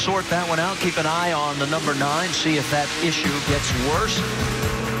 well, we'll sort that one out. Keep an eye on the number 9, see if that issue gets worse.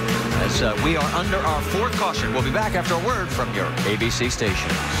 As we are under our 4th caution. We'll be back after a word from your ABC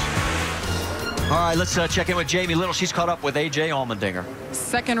stations. All right, let's check in with Jamie Little. She's caught up with A.J. Allmendinger.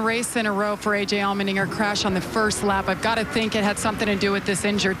 Second race in a row for A.J. Allmendinger. Crash on the first lap. I've got to think it had something to do with this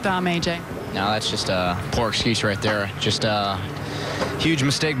injured thumb, A.J. No, that's just a poor excuse right there. Just a huge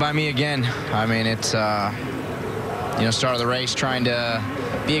mistake by me again. I mean, it's, start of the race trying to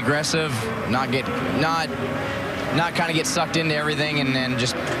be aggressive, not kind of get sucked into everything, and then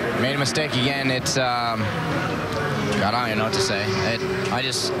just made a mistake again. It's, God, I don't even know what to say.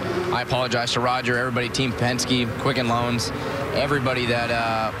 I apologize to Roger, everybody, Team Penske, Quicken Loans, everybody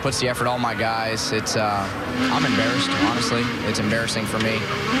that puts the effort, all my guys. It's, I'm embarrassed, honestly. It's embarrassing for me.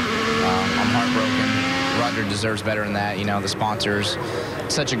 I'm heartbroken. Roger deserves better than that. The sponsors.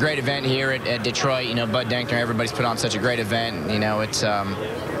 Such a great event here at Detroit. Bud Denkner, everybody's put on such a great event. It's, I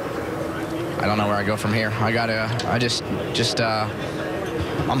don't know where I go from here.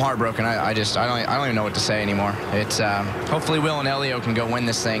 I'm heartbroken. I don't even know what to say anymore. It's, hopefully Will and Elio can go win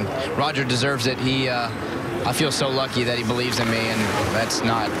this thing. Roger deserves it. I feel so lucky that he believes in me, and that's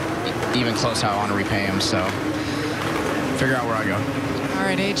not even close how I want to repay him. So figure out where I go. All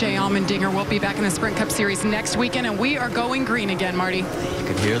right, A.J. Allmendinger will be back in the Sprint Cup Series next weekend, and we are going green again, Marty. You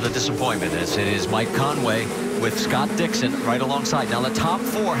can hear the disappointment as it is Mike Conway with Scott Dixon right alongside. Now the top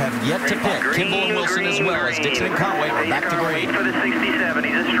 4 have yet to pit. Kimball and Wilson as well as Dixon and Conway are back to green. For the 67,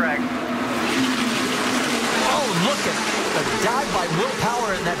 he's a strike. Oh, look at the dive by Will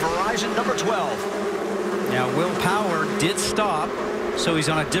Power in that Verizon number 12. Now, Will Power did stop, so he's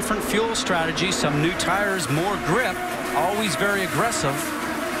on a different fuel strategy, some new tires, more grip. always very aggressive.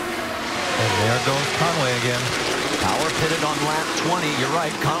 And there goes Conway again. Power pitted on lap 20. You're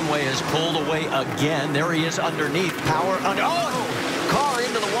right. Conway is pulled away again. There he is underneath. Power under. Oh! Car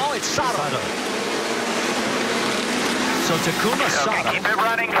into the wall. It's Sato. So Takuma Sato. Okay, keep it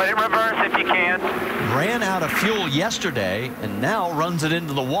running. Put it in reverse if you can. Ran out of fuel yesterday and now runs it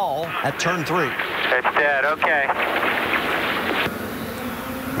into the wall at turn 3. It's dead. Okay.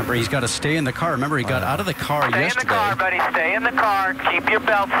 Remember, he's got to stay in the car. Remember, he got out of the car yesterday. Stay in the car, buddy. Stay in the car. Keep your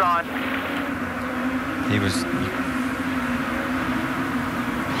belts on. He was...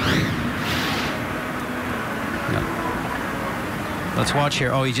 Let's watch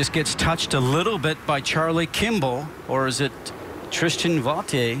here. Oh, he just gets touched a little bit by Charlie Kimball. Or is it Tristan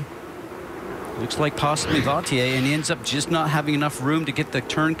Vautier? Looks like possibly Vautier, and he ends up just not having enough room to get the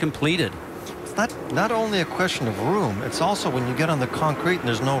turn completed. It's not only a question of room, it's also when you get on the concrete and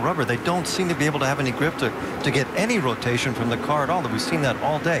there's no rubber, they don't seem to be able to have any grip to get any rotation from the car at all. We've seen that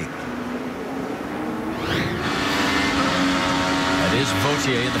all day. That is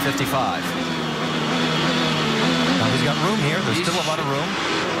Vautier in the 55. Now he's got room here. There's still a lot of room.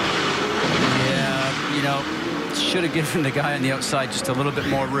 Yeah, you know, should have given the guy on the outside just a little bit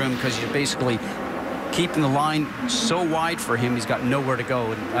more room, because you're basically keeping the line so wide for him, he's got nowhere to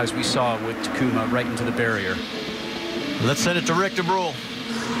go, and as we saw with Takuma, right into the barrier. Let's send it to Rick DeBrule.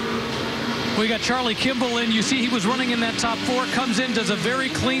 We got Charlie Kimball in. You see he was running in that top 4, comes in, does a very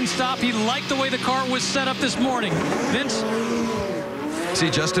clean stop. He liked the way the car was set up this morning. Vince? See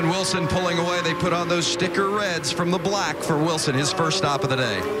Justin Wilson pulling away. They put on those sticker reds from the black for Wilson, his first stop of the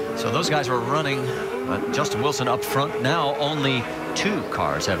day. So those guys were running. Justin Wilson up front. Now only 2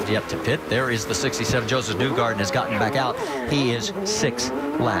 cars have yet to pit. There is the 67. Joseph Newgarden has gotten back out. He is 6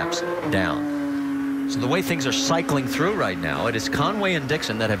 laps down. So the way things are cycling through right now, it is Conway and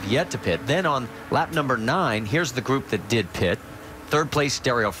Dixon that have yet to pit. Then on lap number 9, here's the group that did pit. 3rd place,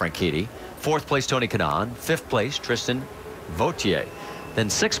 Dario Franchitti. 4th place, Tony Kanaan. 5th place, Tristan Vautier. Then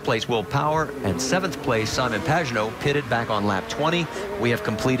 6th place, Will Power, and 7th place, Simon Pagenaud, pitted back on lap 20. We have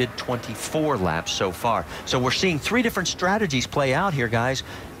completed 24 laps so far. So we're seeing 3 different strategies play out here, guys.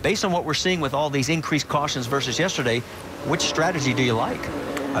 Based on what we're seeing with all these increased cautions versus yesterday, which strategy do you like?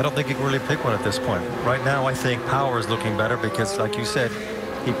 I don't think you can really pick one at this point. Right now, I think Power is looking better because, like you said,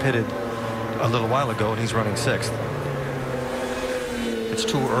 he pitted a little while ago and he's running 6th. It's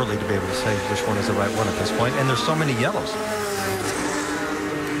too early to be able to say which one is the right one at this point, and there's so many yellows.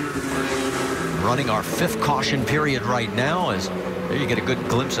 Running our 5th caution period right now, as there you get a good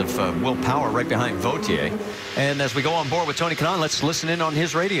glimpse of Will Power right behind Vautier. And as we go on board with Tony Kanaan, let's listen in on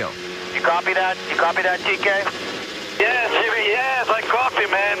his radio. You copy that? You copy that, TK? Yes, Jimmy, yes, I copy,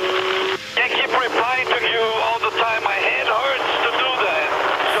 man. Can't keep replying to you all the time. My head hurts to do that.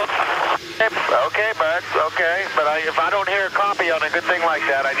 Okay, bud, okay. But if I don't hear a copy on a good thing like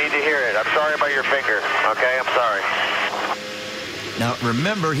that, I need to hear it. I'm sorry about your finger, okay? I'm sorry. Now,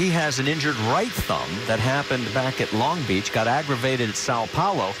 remember, he has an injured right thumb that happened back at Long Beach, got aggravated at Sao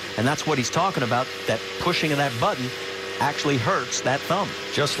Paulo, and that's what he's talking about, that pushing of that button actually hurts that thumb.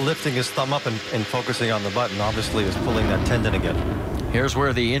 Just lifting his thumb up and focusing on the button obviously is pulling that tendon again. Here's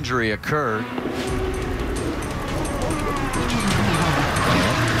where the injury occurred.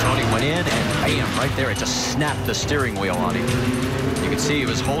 Tony went in and bam, right there, it just snapped the steering wheel on him. You can see he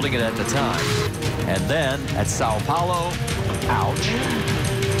was holding it at the time. And then at Sao Paulo, ouch.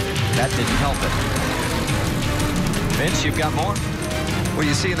 That didn't help it. Vince, you've got more? Well,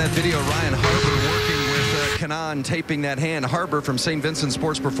 you see in that video, Ryan Harbour working with Kanaan, taping that hand. Harbour from St. Vincent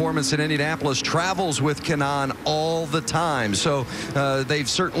Sports Performance in Indianapolis travels with Kanaan all the time. So they've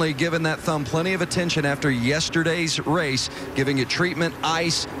certainly given that thumb plenty of attention after yesterday's race, giving it treatment,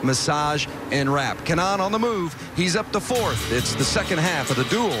 ice, massage, and wrap. Kanaan on the move. He's up to 4th. It's the second half of the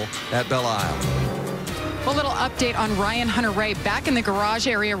duel at Belle Isle. A little update on Ryan Hunter-Reay back in the garage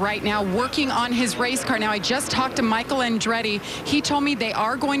area right now working on his race car. Now, I just talked to Michael Andretti. He told me they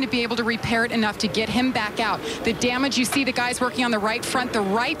are going to be able to repair it enough to get him back out. The damage, you see the guys working on the right front. The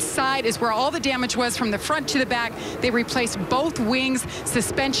right side is where all the damage was from the front to the back. They replaced both wings,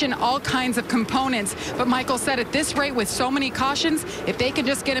 suspension, all kinds of components. But Michael said at this rate with so many cautions, if they can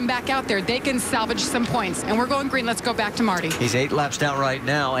just get him back out there, they can salvage some points. And we're going green. Let's go back to Marty. He's 8 laps down right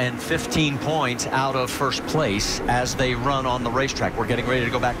now and 15 points out of first place as they run on the racetrack. We're getting ready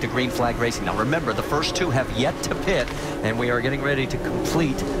to go back to green flag racing. Now remember, the first 2 have yet to pit, and we are getting ready to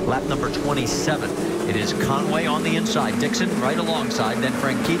complete lap number 27. It is Conway on the inside, Dixon right alongside, then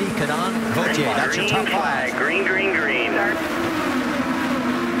Franchitti, Kanaan, Vautier. That's your top 5. Green, green, green.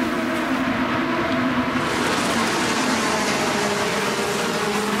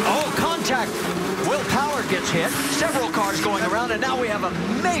 contact. Will Power gets hit. Several cars going around, and now we have a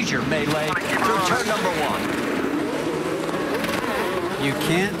major melee through turn number 1. You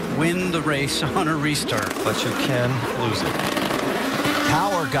can't win the race on a restart, but you can lose it.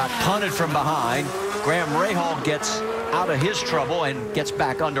 Power got punted from behind. Graham Rahal gets out of his trouble and gets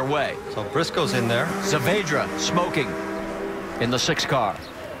back underway. So Briscoe's in there. Saavedra smoking in the 6 car.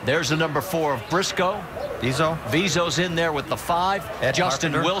 There's the number 4 of Briscoe. Vizo's in there with the 5. Ed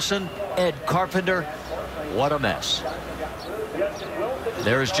Justin Carpenter. Wilson, Ed Carpenter. What a mess.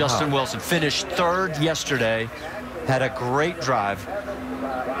 There's Justin Wilson. Finished 3rd yesterday. Had a great drive.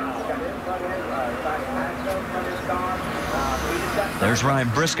 There's Ryan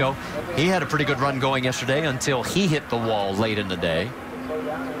Briscoe. He had a pretty good run going yesterday until he hit the wall late in the day.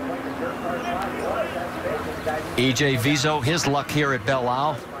 E.J. Vizo, his luck here at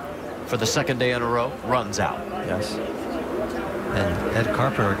Belle for the 2nd day in a row, runs out. Yes. And Ed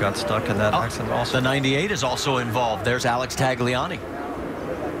Carpenter got stuck in that accident also. The 98 is also involved. There's Alex Tagliani.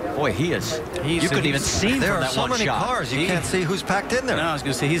 Boy, he is. You couldn't even see there from are that so one many shot. cars, you can't see who's packed in there. No, I was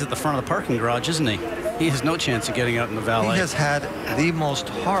going to say he's at the front of the parking garage, isn't he? He has no chance of getting out in the valet. He has had the most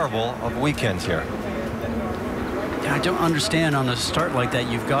horrible of weekends here. I don't understand on a start like that.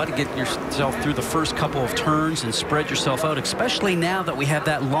 You've got to get yourself through the first couple of turns and spread yourself out, especially now that we have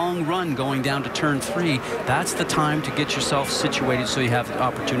that long run going down to turn 3. That's the time to get yourself situated so you have the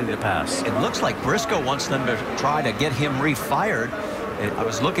opportunity to pass. It looks like Briscoe wants them to try to get him refired. I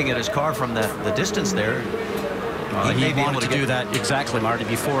was looking at his car from the distance there. He wanted to do that exactly, Marty,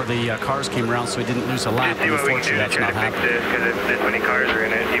 before the cars came around, so he didn't lose a lap. Unfortunately, that's not happening. Because this many cars are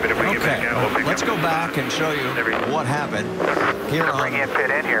in it, even if we get back out, we'll Let's go back and show you what happened here on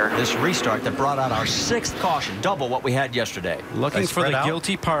this restart that brought out our 6th caution, double what we had yesterday. Looking for the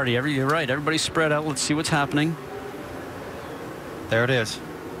guilty party. You're right. Everybody's spread out. Let's see what's happening. There it is.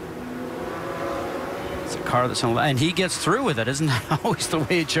 It's a car that's on, and he gets through with it. Isn't that always the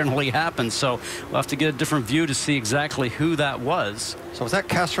way it generally happens? So we'll have to get a different view to see exactly who that was. So was that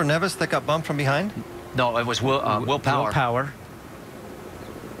Castro Neves that got bumped from behind? No, it was Will Power. Will Power.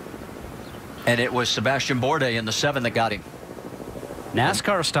 And it was Sebastian Bourdais in the 7 that got him.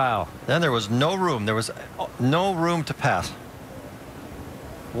 NASCAR style. Then there was no room. There was no room to pass.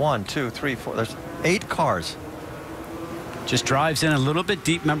 1, 2, 3, 4. There's 8 cars. Just drives in a little bit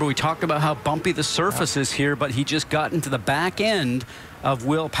deep. Remember, we talked about how bumpy the surface is here, but he just got into the back end of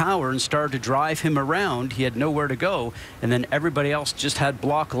Will Power and started to drive him around. He had nowhere to go, and then everybody else just had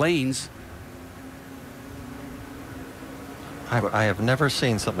block lanes. I have never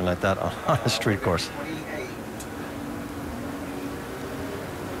seen something like that on a street course.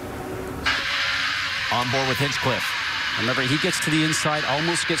 On board with Hinchcliffe. Remember, he gets to the inside,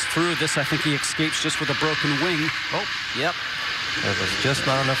 almost gets through this. I think he escapes just with a broken wing. Oh, yep. There was just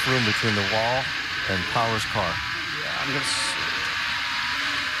not enough room between the wall and Power's car. Yeah, I'm going to...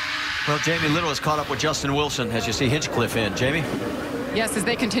 Well, Jamie Little has caught up with Justin Wilson as you see Hinchcliffe in. Jamie? Yes, as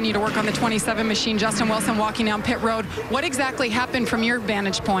they continue to work on the 27 machine, Justin Wilson walking down pit road. What exactly happened from your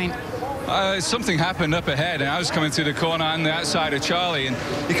vantage point? Something happened up ahead, and I was coming through the corner on the outside of Charlie, and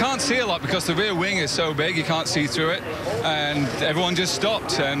you can't see a lot because the rear wing is so big you can't see through it, and everyone just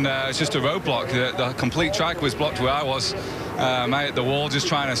stopped, and it's just a roadblock. The complete track was blocked where I was, out at the wall, just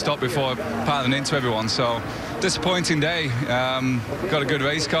trying to stop before piling into everyone. So disappointing day. Got a good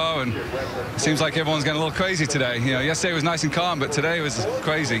race car, and it seems like everyone's getting a little crazy today. You know, yesterday was nice and calm, but today was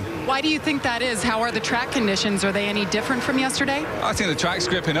crazy. Why do you think that is? How are the track conditions? Are they any different from yesterday? I think the track's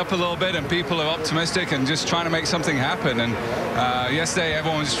gripping up a little bit, and people are optimistic and just trying to make something happen. And yesterday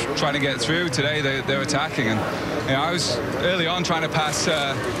everyone was trying to get through. Today they're attacking. And you know, I was early on trying to pass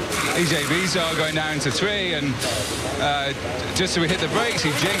E.J. Vizo going down to 3, and just as we hit the brakes, he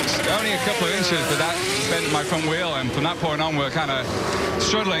jinxed only a couple of inches, but that bent my front wheel, and from that point on we're kind of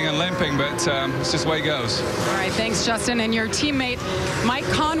struggling and limping, but it's just the way it goes. All right, thanks, Justin. And your teammate Mike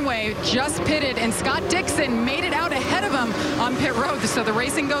Conway just pitted, and Scott Dixon made it out ahead of him on pit road. So the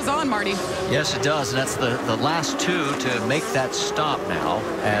racing goes on, Marty. Yes, it does, and that's the last 2 to make that stop now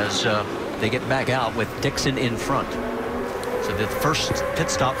as they get back out with Dixon in front. So the first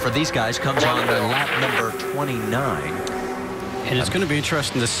pit stop for these guys comes on lap number 29. And it's going to be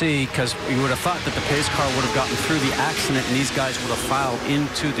interesting to see, because you would have thought that the pace car would have gotten through the accident and these guys would have filed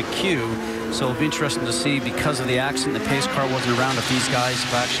into the queue. So it'll be interesting to see, because of the accident, the pace car wasn't around, if these guys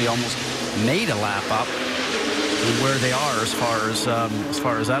have actually almost made a lap up and where they are as far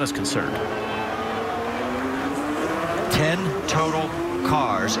as that is concerned. 10 total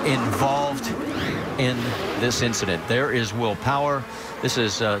cars involved in this incident. There is Will Power. This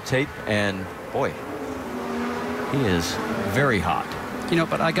is Tate, and boy, he is very hot. You know,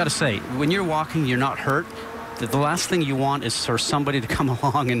 but I got to say, when you're walking, you're not hurt. The last thing you want is for somebody to come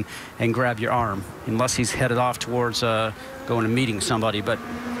along and grab your arm, unless he's headed off towards going and meeting somebody. But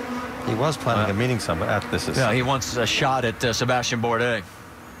he was planning on meeting somebody. Yeah, he wants a shot at Sebastian Bourdais.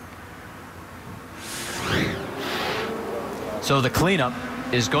 So the cleanup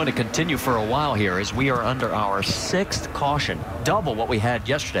is going to continue for a while here as we are under our 6th caution, double what we had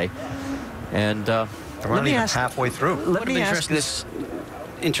yesterday. And let me ask, halfway through. Let me ask this.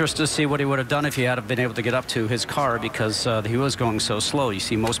 Interested to see what he would have done if he had been able to get up to his car, because he was going so slow. You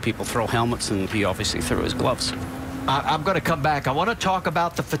see most people throw helmets, and he obviously threw his gloves. I'm going to come back. I want to talk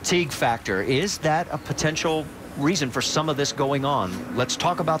about the fatigue factor. Is that a potential reason for some of this going on? Let's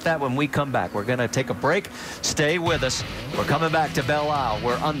talk about that when we come back. We're going to take a break. Stay with us. We're coming back to Belle Isle.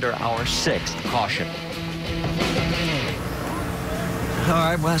 We're under our 6th caution. All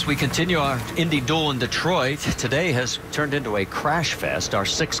right, well, as we continue our Indy duel in Detroit, today has turned into a crash fest. Our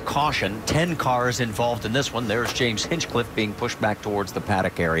 6th caution, 10 cars involved in this one. There's James Hinchcliffe being pushed back towards the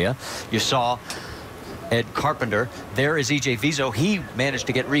paddock area. You saw Ed Carpenter. There is E.J. Vizo. He managed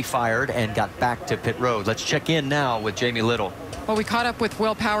to get refired and got back to pit road. Let's check in now with Jamie Little. Well, we caught up with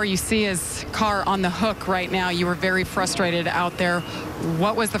Will Power. You see his car on the hook right now. You were very frustrated out there.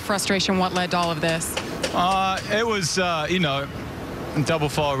 What was the frustration? What led to all of this? It was, you know, double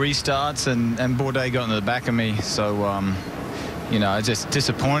file restarts, and Bourdais got into the back of me. So, you know, it's just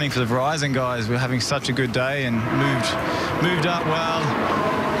disappointing for the Verizon guys. We're having such a good day and moved up well.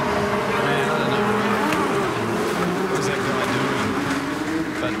 Man, I don't know. What's that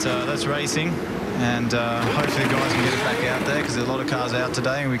guy doing? But that's racing, and hopefully the guys can get it back out there, because there's a lot of cars out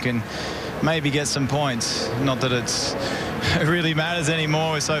today, and we can maybe get some points. Not that it really matters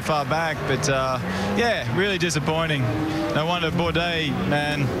anymore. We're so far back, but yeah, really disappointing. No wonder Bourdais,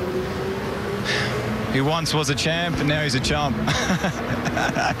 man, he once was a champ and now he's a chump. All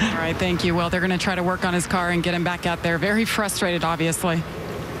right, thank you. Well, they're going to try to work on his car and get him back out there. Very frustrated, obviously.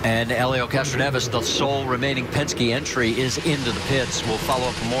 And Elio Castroneves, the sole remaining Penske entry, is into the pits. We'll follow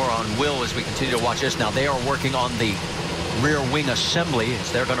up more on Will as we continue to watch this. Now, they are working on the rear wing assembly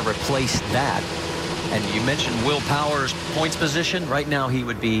as they're going to replace that. And you mentioned Will Power's points position. Right now, he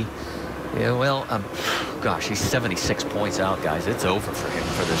would be, yeah, well, gosh, he's 76 points out, guys. It's over for him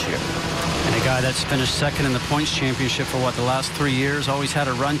for this year. And a guy that's finished 2nd in the points championship for, what, the last 3 years, always had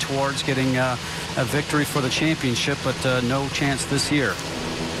a run towards getting a victory for the championship, but no chance this year.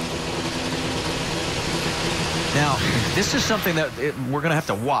 Now, this is something that we're going to have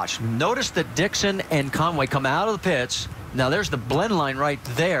to watch. Notice that Dixon and Conway come out of the pits. Now, there's the blend line right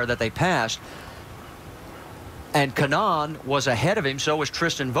there that they passed. And Kanaan was ahead of him, so was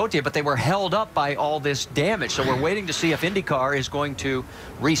Tristan Vautier, but they were held up by all this damage. So we're waiting to see if IndyCar is going to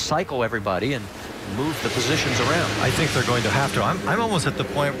recycle everybody and move the positions around. I think they're going to have to. I'm almost at the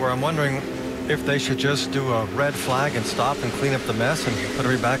point where I'm wondering if they should just do a red flag and stop and clean up the mess and put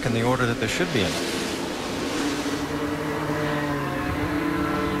everybody back in the order that they should be in.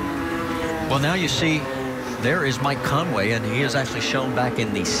 Well, now you see there is Mike Conway, and he is actually shown back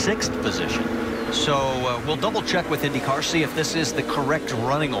in the 6th position. So we'll double check with IndyCar, see if this is the correct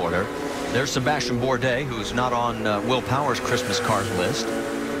running order. There's Sebastian Bourdais, who's not on Will Power's Christmas card list.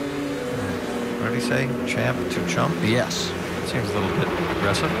 What did he say? Champ to chump? Yes. Seems a little bit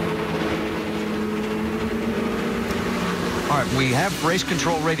aggressive. All right, we have race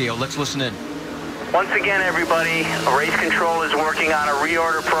control radio. Let's listen in. Once again, everybody, race control is working on a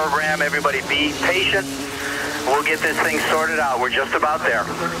reorder program. Everybody be patient. We'll get this thing sorted out. We're just about there.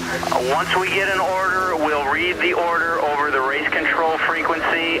 Once we get an order, we'll read the order over the race control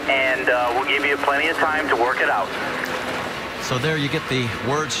frequency, and we'll give you plenty of time to work it out. So there you get the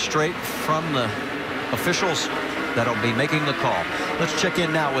words straight from the officials that'll be making the call. Let's check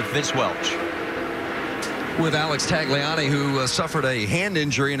in now with Vince Welch. With Alex Tagliani, who suffered a hand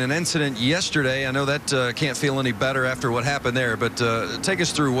injury in an incident yesterday. I know that can't feel any better after what happened there, but take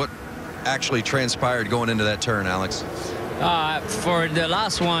us through what actually transpired going into that turn, Alex. For the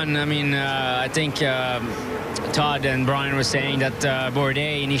last one, I mean, I think Todd and Brian were saying that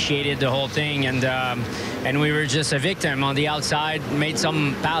Bourdais initiated the whole thing, and we were just a victim on the outside, made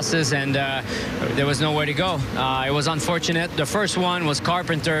some passes, and there was nowhere to go. It was unfortunate. The first one was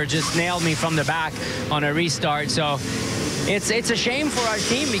Carpenter, just nailed me from the back on a restart. So it's a shame for our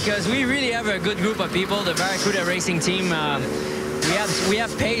team, because we really have a good group of people. The Barracuda Racing team, we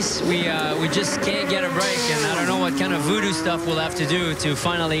have pace. We just can't get a break, and I don't know what kind of voodoo stuff we'll have to do to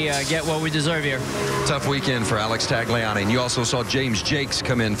finally get what we deserve here. Tough weekend for Alex Tagliani. And you also saw James Jakes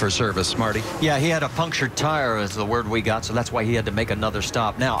come in for service, Marty. Yeah, he had a punctured tire is the word we got, so that's why he had to make another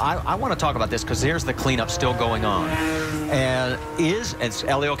stop. Now, I want to talk about this because here's the cleanup still going on. And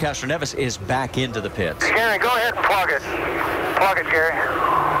Elio Castroneves is back into the pits. Gary, go ahead and plug it. Plug it, Gary.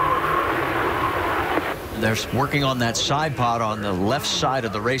 They're working on that side pod on the left side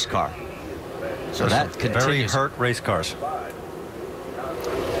of the race car. So that continues. Very hurt race cars.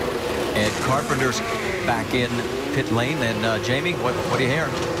 And Carpenter's back in pit lane. And Jamie, what are you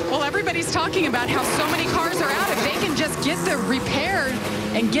hearing? Well, everybody's talking about how so many cars are out. If they can just get the repaired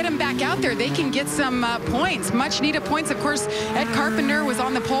and get them back out there, they can get some points, much needed points. Of course, Ed Carpenter was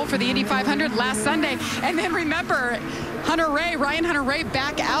on the pole for the Indy 500 last Sunday. And then remember, Ryan Hunter-Reay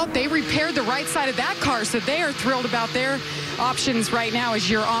back out. They repaired the right side of that car, so they are thrilled about their options right now as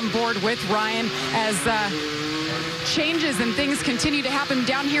you're on board with Ryan as changes and things continue to happen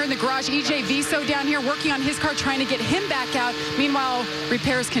down here in the garage. EJ Viso down here working on his car, trying to get him back out. Meanwhile,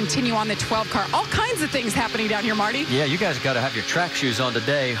 repairs continue on the 12 car. All kinds of things happening down here, Marty. Yeah, you guys got to have your track shoes on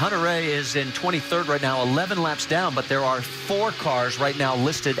today. Hunter-Reay is in 23rd right now, 11 laps down, but there are 4 cars right now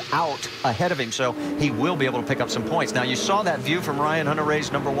listed out ahead of him, so he will be able to pick up some points. Now, you saw that view from Ryan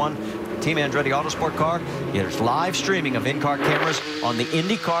Hunter-Reay's #1 Team Andretti Autosport car. Yeah, there's live streaming of in-car cameras on the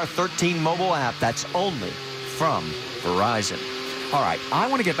IndyCar 13 mobile app. That's only from Verizon. All right, I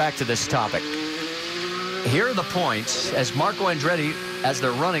want to get back to this topic. Here are the points as Marco Andretti, as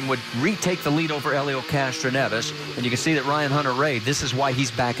they're running, would retake the lead over Elio Castroneves. And you can see that Ryan Hunter-Reay, this is why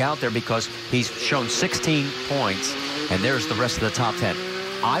he's back out there, because he's shown 16 points. And there's the rest of the top 10.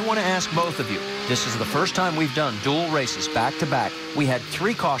 I want to ask both of you, this is the first time we've done dual races back-to-back. We had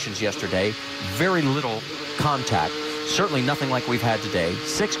 3 cautions yesterday, very little contact, certainly nothing like we've had today.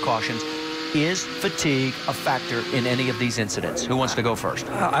 6 cautions. Is fatigue a factor in any of these incidents? Who wants to go first?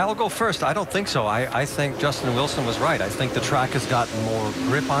 I'll go first. I don't think so. I think Justin Wilson was right. I think the track has gotten more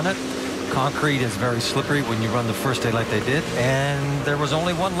grip on it. Concrete is very slippery when you run the first day like they did, and there was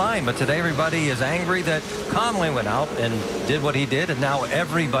only one line. But today everybody is angry that Conley went out and did what he did, and now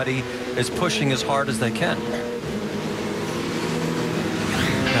everybody is pushing as hard as they can.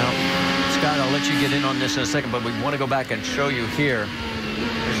 Now, Scott, I'll let you get in on this in a second, but we want to go back and show you here.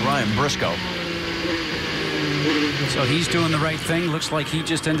 Here's Ryan Briscoe. So he's doing the right thing. Looks like he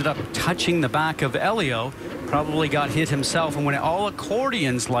just ended up touching the back of Elio. Probably got hit himself. And when it all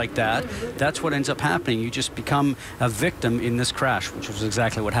accordions like that, that's what ends up happening. You just become a victim in this crash, which was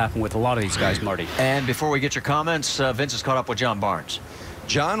exactly what happened with a lot of these guys, Marty. And before we get your comments, Vince has caught up with John Barnes.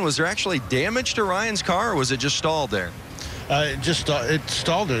 John, was there actually damage to Ryan's car, or was it just stalled there? It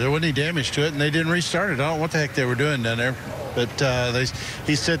stalled it. There wasn't any damage to it, and they didn't restart it. I don't know what the heck they were doing down there. But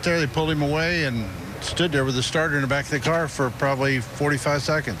he sat there, they pulled him away, and stood there with the starter in the back of the car for probably 45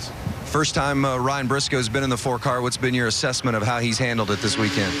 seconds. First time Ryan Briscoe's been in the 4 car. What's been your assessment of how he's handled it this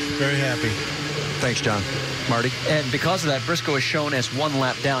weekend? Very happy. Thanks, John. Marty? And because of that, Briscoe is shown as 1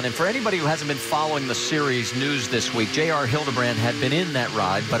 lap down. And for anybody who hasn't been following the series news this week, J.R. Hildebrand had been in that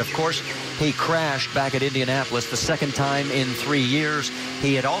ride, but of course he crashed back at Indianapolis the 2nd time in 3 years.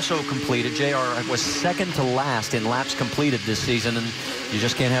 He had also completed, J.R. was 2nd to last in laps completed this season, and you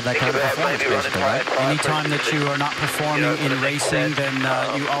just can't have that kind of performance, basically, right? Anytime that you are not performing in racing, then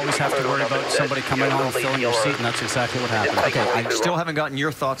you always have to worry about somebody coming on and filling your seat, and that's exactly what happened. Okay, I still haven't gotten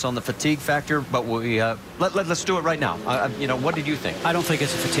your thoughts on the fatigue factor, but let's do it right now. You know, what did you think? I don't think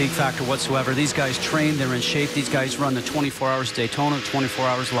it's a fatigue factor whatsoever. These guys train, they're in shape. These guys run the 24 hours Daytona, 24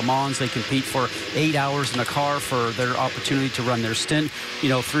 hours Le Mans. They compete for 8 hours in a car for their opportunity to run their stint, you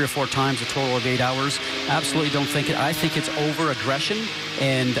know, 3 or 4 times, a total of 8 hours. Absolutely don't think it. I think it's over-aggression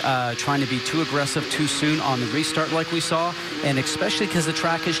and trying to be too aggressive too soon on the restart like we saw, and especially because the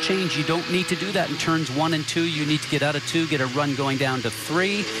track has changed. You don't need to do that in turns 1 and 2. You need to get out of 2, get a run going down to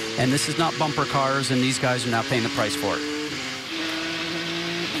 3, and this is not bumper cars, and these guys are now paying the price for it.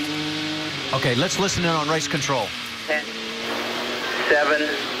 Okay, let's listen in on race control. 10, 7,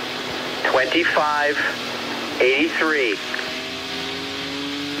 25, 83.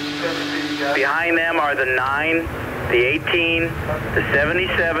 Behind them are the 9, the 18, the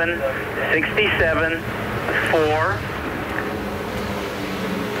 77, 67, the 4,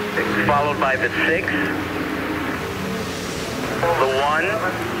 followed by the 6, the 1,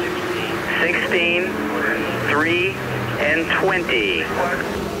 16, 3, and 20.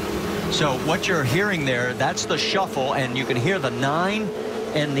 So what you're hearing there, that's the shuffle, and you can hear the 9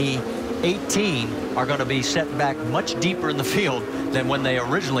 and the 18 are going to be set back much deeper in the field than when they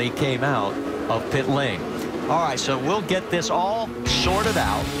originally came out of pit lane. All right, so we'll get this all sorted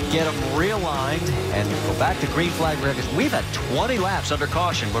out, get them realigned, and go back to green flag records. We've had 20 laps under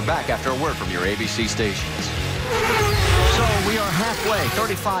caution. We're back after a word from your ABC stations. So we are halfway,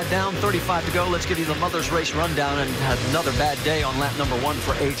 35 down, 35 to go. Let's give you the Mother's Race rundown, and another bad day on lap number 1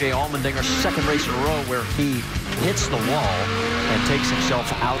 for A.J. Allmendinger. Second race in a row where he hits the wall and takes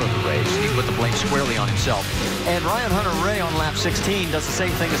himself out of the race. He put the blame squarely on himself. And Ryan Hunter-Reay on lap 16 does the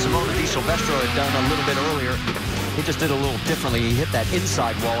same thing as Simona Di Silvestro had done a little bit earlier. He just did a little differently. He hit that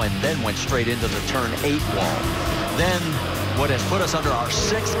inside wall and then went straight into the turn 8 wall. Then what has put us under our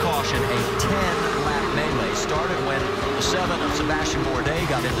 6th caution, a 10-lap melee, started when the 7 of Sebastian Bourdais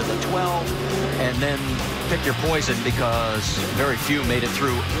got into the 12, and then pick your poison because very few made it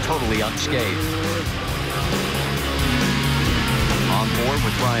through totally unscathed. On board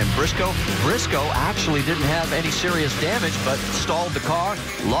with Ryan Briscoe. Briscoe actually didn't have any serious damage, but stalled the car,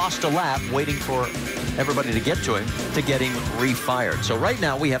 lost a lap, waiting for everybody to get to him to get him refired. So right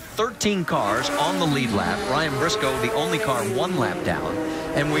now we have 13 cars on the lead lap. Ryan Briscoe, the only car 1 lap down.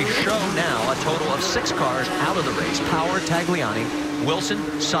 And we show now a total of 6 cars out of the race. Power, Tagliani, Wilson,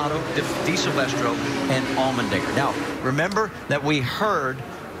 Sato, Di Silvestro, and Allmendinger. Now, remember that we heard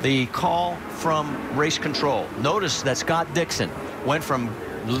the call from race control. Notice that Scott Dixon went from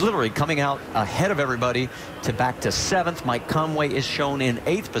literally coming out ahead of everybody to back to 7th. Mike Conway is shown in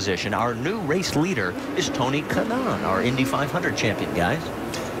 8th position. Our new race leader is Tony Kanaan, our Indy 500 champion, guys.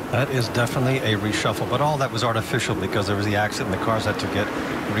 That is definitely a reshuffle, but all that was artificial because there was the accident and the cars had to get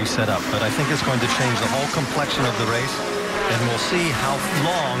reset up. But I think it's going to change the whole complexion of the race, and we'll see how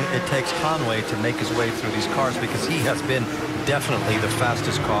long it takes Conway to make his way through these cars, because he has been definitely the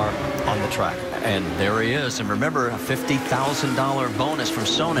fastest car on the track. And there he is. And remember, a $50,000 bonus from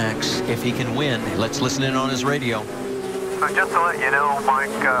Sonax if he can win. Let's listen in on his radio. So just to let you know, Mike,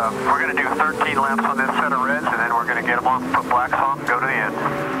 we're going to do 13 laps on this set of reds, and then we're going to get them off, put blacks on, and go to the end.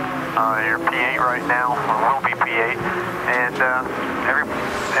 You're P8 right now, or will be P8. And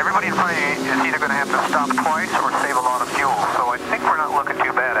everybody in front of you is either going to have to stop twice or save a lot of fuel. So I think we're not looking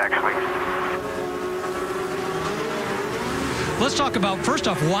too bad, actually. Let's talk about, first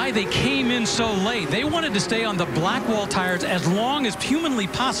off, why they came in so late. They wanted to stay on the black wall tires as long as humanly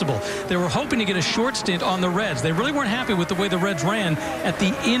possible. They were hoping to get a short stint on the reds. They really weren't happy with the way the reds ran at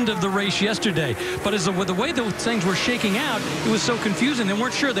the end of the race yesterday. But with the way those things were shaking out, it was so confusing. They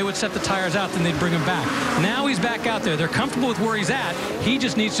weren't sure they would set the tires out, then they'd bring them back. Now he's back out there. They're comfortable with where he's at. He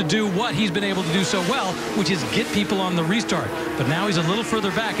just needs to do what he's been able to do so well, which is get people on the restart. But now he's a little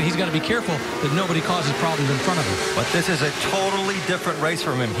further back, and he's got to be careful that nobody causes problems in front of him. But this is a totally different race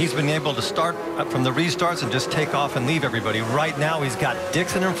from him. He's been able to start from the restarts and just take off and leave everybody. Right now he's got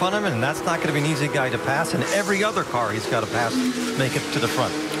Dixon in front of him, and that's not going to be an easy guy to pass, and every other car he's got to pass to make it to the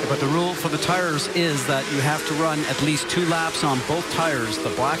front. But the rule for the tires is that you have to run at least 2 laps on both tires, the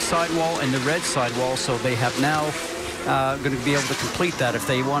black sidewall and the red sidewall. So they have now going to be able to complete that. If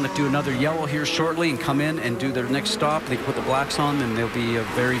they want to do another yellow here shortly and come in and do their next stop, they can put the blacks on, then they'll be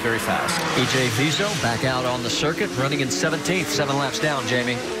very, very fast. EJ Vizo back out on the circuit, running in 17th, 7 laps down,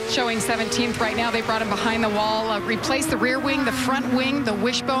 Jamie. Showing 17th right now. They brought him behind the wall, replaced the rear wing, the front wing, the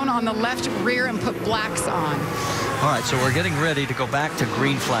wishbone on the left rear, and put blacks on. All right, so we're getting ready to go back to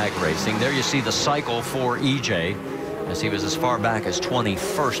green flag racing. There you see the cycle for EJ, as he was as far back as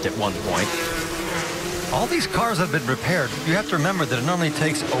 21st at one point. All these cars have been repaired. You have to remember that it only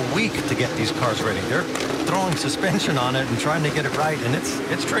takes a week to get these cars ready. They're throwing suspension on it and trying to get it right, and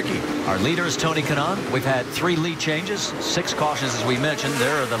it's tricky. Our leader is Tony Kanaan. We've had 3 lead changes, 6 cautions, as we mentioned.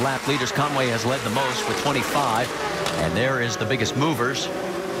 There are the lap leaders. Conway has led the most with 25, and there is the biggest movers,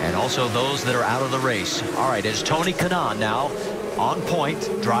 and also those that are out of the race. All right, it's Tony Kanaan now on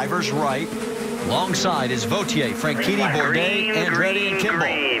point, driver's right. Alongside is Vautier, Franchitti, Bourdais, Andretti, and Kimball.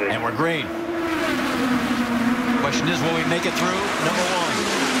 And we're green. Question is, will we make it through number 1?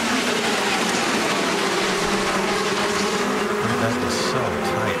 That is so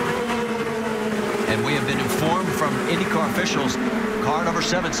tight. And we have been informed from IndyCar officials, car number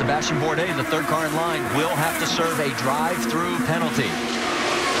 7, Sebastian Bourdais, the 3rd car in line, will have to serve a drive-through penalty.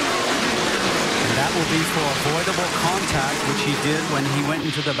 And that will be for avoidable contact, which he did when he went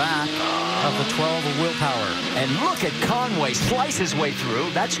into the back of the 12 of Willpower. And look at Conway slice his way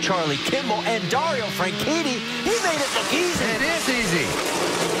through. That's Charlie Kimball and Dario Franchitti. He made it look easy. It is easy.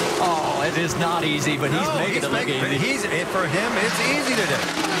 Oh, it is not easy, but he's making it look easy. For him, it's easy today.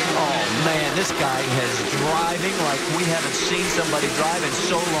 Oh, man, this guy is driving like we haven't seen somebody drive in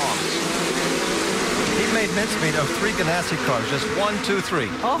so long. He made mincemeat of 3 Ganassi cars, just 1, 2, 3.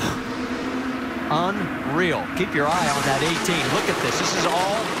 Oh, unreal. Keep your eye on that 18. Look at this. This is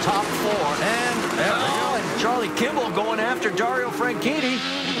all top 4. And Charlie Kimball going after Dario Franchitti,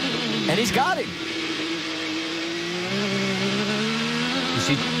 and he's got him. You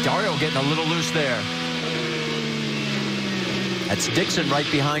see Dario getting a little loose there. That's Dixon right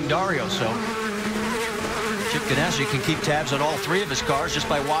behind Dario, so Chip Ganassi can keep tabs on all three of his cars just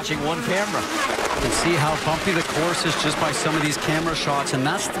by watching one camera. You can see how bumpy the course is just by some of these camera shots, and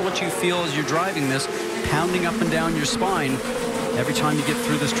that's what you feel as you're driving this, pounding up and down your spine every time you get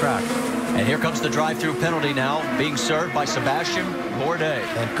through this track. And here comes the drive-through penalty now, being served by Sebastian Bourdais.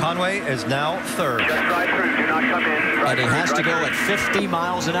 And Conway is now third. Just drive through, do not come in. And he has to go at 50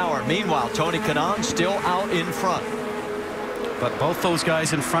 miles an hour. Meanwhile, Tony Kanaan still out in front. But both those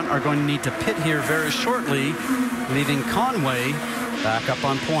guys in front are going to need to pit here very shortly, leaving Conway back up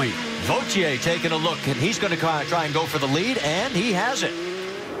on point. Vautier taking a look, and he's going to try and go for the lead, and he has it.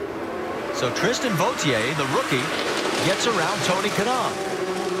 So Tristan Vautier, the rookie, gets around Tony Kanaan.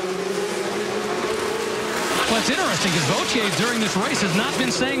 Well, it's interesting because Vautier during this race has not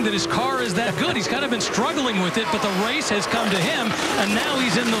been saying that his car is that good. He's kind of been struggling with it, but the race has come to him, and now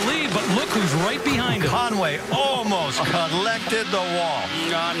he's in the lead. But look who's right behind him. Conway almost collected the wall.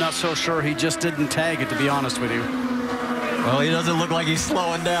 I'm not so sure. He just didn't tag it, to be honest with you. Well, he doesn't look like he's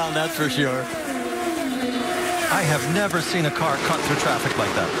slowing down, that's for sure. I have never seen a car cut through traffic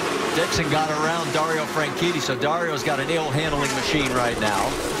like that. Dixon got around Dario Franchitti, so Dario's got an ill-handling machine right now.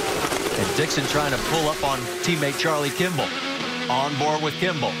 And Dixon trying to pull up on teammate Charlie Kimball. On board with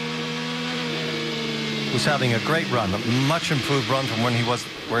Kimball. Who's having a great run, a much improved run from when he was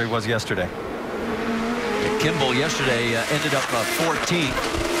where he was yesterday. And Kimball yesterday ended up 14th,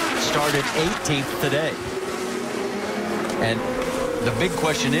 started 18th today. And the big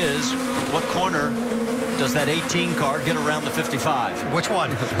question is, what corner does that 18 car get around the 55? Which one?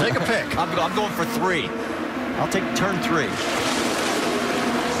 Take a pick. I'm going for 3. I'll take turn 3.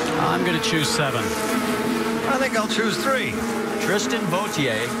 I'm going to choose 7. I think I'll choose 3. Tristan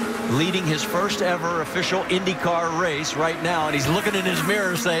Vautier leading his first ever official IndyCar race right now, and he's looking in his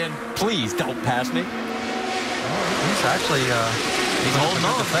mirror saying, please don't pass me. He's actually he's holding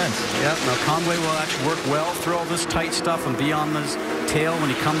on. Defense. Yeah, now Conway will actually work well through all this tight stuff and be on his tail when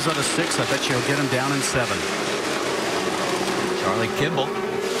he comes out of 6. I bet you he'll get him down in 7. Charlie Kimball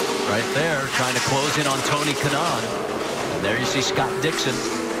right there trying to close in on Tony Kanaan. And there you see Scott Dixon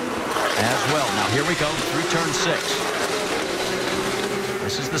as well. Now here we go through turn 6.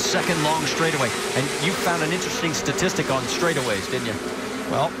 This is the second long straightaway. And you found an interesting statistic on straightaways, didn't you?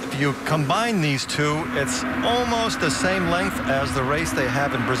 Well, if you combine these two, it's almost the same length as the race they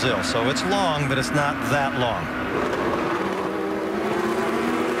have in Brazil. So it's long, but it's not that long.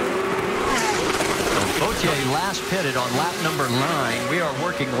 Vautier last pitted on lap number 9. We are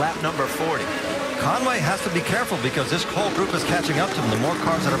working lap number 40. Conway has to be careful because this whole group is catching up to him. The more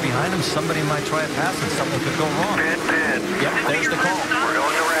cars that are behind him, somebody might try a pass and something could go wrong. Pit, pit. Yep, there's the call. We're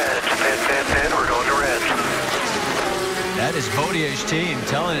going to red. Pit, pit, pit. We're going to red. That is Vautier's team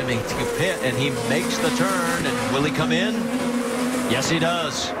telling him to pit, and he makes the turn. And will he come in? Yes, he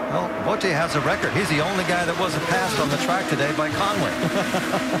does. Well, Vautier has a record. He's the only guy that wasn't passed on the track today by Conway.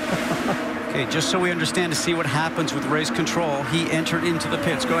 Okay, just so we understand to see what happens with race control, he entered into the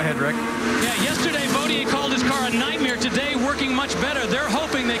pits. Go ahead, Rick. Yeah, yesterday Vautier called his car a nightmare. Today, working much better. They're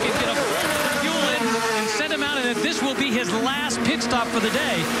hoping they can get a fuel in and send him out, and that this will be his last pit stop for the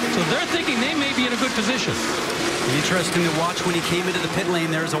day. So they're thinking they may be in a good position. Interesting to watch when he came into the pit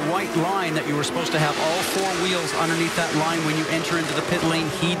lane. There's a white line that you were supposed to have all 4 wheels underneath that line when you enter into the pit lane.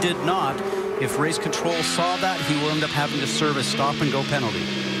 He did not. If race control saw that, he will end up having to serve a stop-and-go penalty.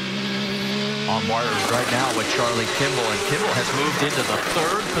 On wires right now with Charlie Kimball, and Kimball has moved into the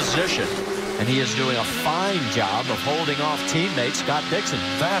 3rd position, and he is doing a fine job of holding off teammate Scott Dixon.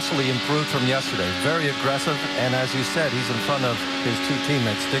 Vastly improved from yesterday. Very aggressive, and as you said, he's in front of his 2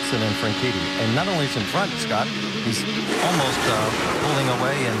 teammates, Dixon and Franchitti. And not only is he in front, Scott, he's almost pulling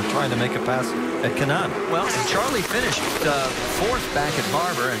away and trying to make a pass at Kanaan. Well, and Charlie finished 4th back at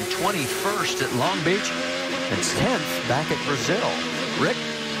Barber and 21st at Long Beach and 10th back at Brazil. Rick?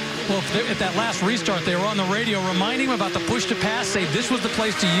 Well, at that last restart, they were on the radio reminding him about the push to pass, say this was the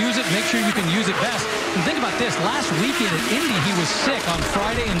place to use it, make sure you can use it best. And think about this, last weekend at Indy, he was sick on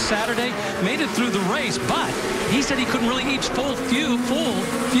Friday and Saturday, made it through the race, but he said he couldn't really eat full food,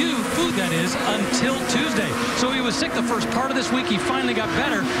 that is, until Tuesday. So he was sick the first part of this week. He finally got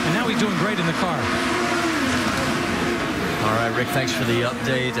better, and now he's doing great in the car. All right, Rick, thanks for the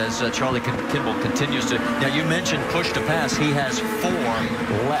update as Charlie Kimball continues to... Now, you mentioned push to pass. He has 4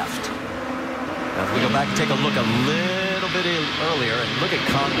 left. Now, if we go back and take a look a little bit earlier and look at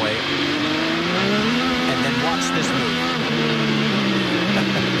Conway, and then watch this move.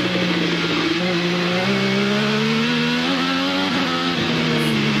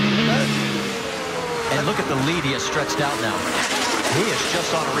 stretched out now. He is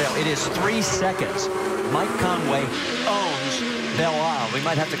just on a rail. It is 3 seconds. Mike Conway owns Belle Isle. We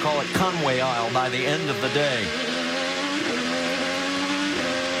might have to call it Conway Isle by the end of the day.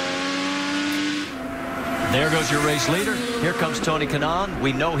 There goes your race leader. Here comes Tony Kanaan.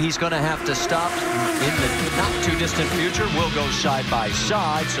 We know he's going to have to stop in the not-too-distant future. We'll go side by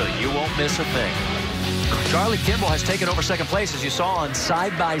side, so you won't miss a thing. Charlie Kimball has taken over second place, as you saw on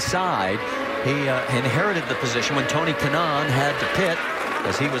side by side. He inherited the position when Tony Kanaan had to pit,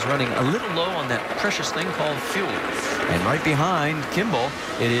 as he was running a little low on that precious thing called fuel. And right behind Kimball,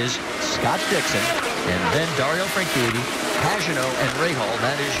 it is Scott Dixon, and then Dario Franchitti, Pagenaud, and Rahal.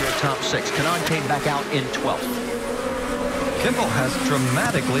 That is your top 6. Kanaan came back out in 12th. Kimball has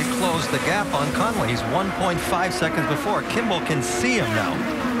dramatically closed the gap on Conway. He's 1.5 seconds before. Kimball can see him now.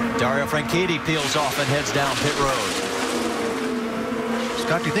 Dario Franchitti peels off and heads down pit road.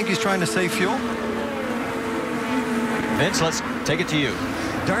 Scott, do you think he's trying to save fuel? Vince, let's take it to you.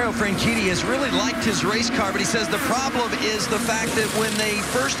 Dario Franchitti has really liked his race car, but he says the problem is the fact that when they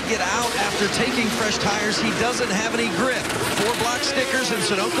first get out after taking fresh tires, he doesn't have any grip. 4 black stickers and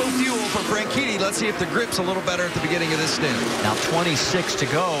Sunoco fuel for Franchitti. Let's see if the grip's a little better at the beginning of this stint. Now 26 to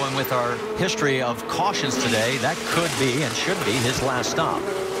go, and with our history of cautions today, that could be and should be his last stop.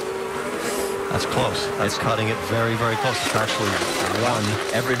 That's close. That's cutting it very, very close. It's actually 1.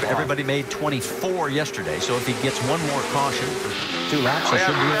 Everybody made 24 yesterday, so if he gets one more caution for 2 laps, it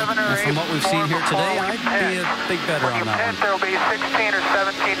should be from what we've seen here today, I'd be a big better on that one. There'll be 16 or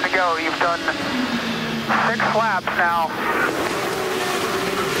 17 to go. You've done 6 laps now.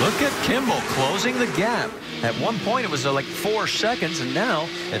 Look at Kimball closing the gap. At one point, it was like 4 seconds, and now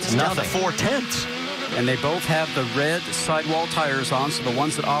it's down to 4/10. And they both have the red sidewall tires on, so the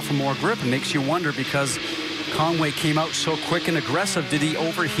ones that offer more grip. It makes you wonder, because Conway came out so quick and aggressive. Did he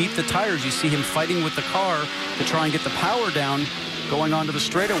overheat the tires? You see him fighting with the car to try and get the power down, going onto the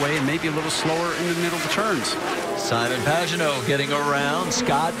straightaway, and maybe a little slower in the middle of the turns. Simon Pagenaud getting around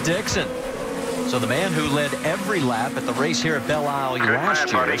Scott Dixon. So the man who led every lap at the race here at Belle Isle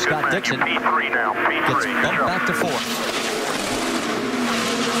last year, Scott Dixon, gets bumped back to 4th.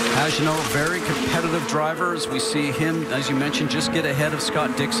 Pagenaud, very competitive driver. As we see him, as you mentioned, just get ahead of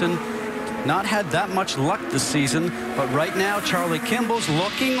Scott Dixon. Not had that much luck this season, but right now Charlie Kimball's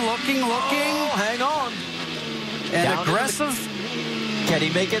looking. Oh, hang on. And down aggressive. Can he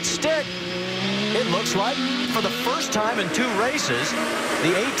make it stick? It looks like for the first time in 2 races,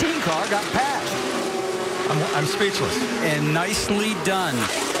 the 18 car got passed. I'm speechless. And nicely done.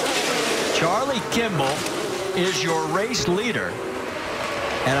 Charlie Kimball is your race leader.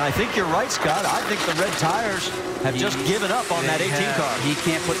 And I think you're right, Scott. I think the red tires have just given up on that 18 car. He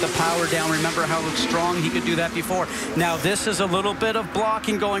can't put the power down. Remember how strong he could do that before. Now, this is a little bit of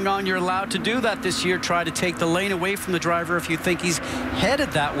blocking going on. You're allowed to do that this year. Try to take the lane away from the driver if you think he's headed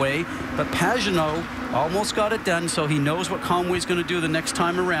that way. But Pagenaud almost got it done, so he knows what Conway's going to do the next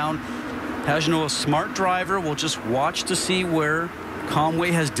time around. Pagenaud, a smart driver, will just watch to see where Conway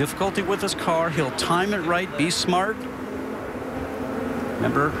has difficulty with his car. He'll time it right, be smart.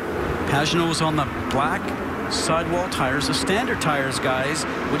 Remember, Pagenaud was on the black sidewall tires, the standard tires, guys,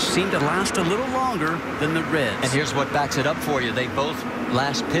 which seem to last a little longer than the reds. And here's what backs it up for you. They both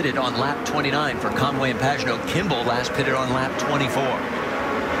last pitted on lap 29 for Conway and Pagenaud. Kimball last pitted on lap 24.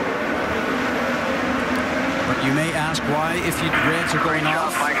 But you may ask why, if you reds are going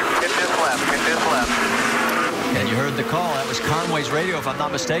off. Mike, hit this left, hit this left. And you heard the call. That was Conway's radio, if I'm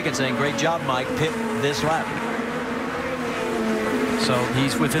not mistaken, saying, "Great job, Mike, pit this lap." So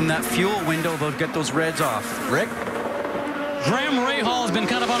he's within that fuel window. They'll get those reds off. Rick? Graham Rahal has been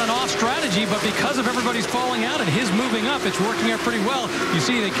kind of on an off strategy, but because of everybody's falling out and his moving up, it's working out pretty well. You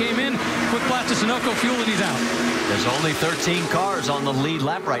see they came in, quick blast to Sunoco fuel, and he's out. There's only 13 cars on the lead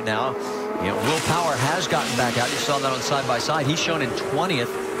lap right now. You know, Will Power has gotten back out. You saw that on side by side. He's shown in 20th,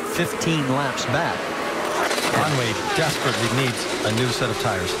 15 laps back. Conway desperately needs a new set of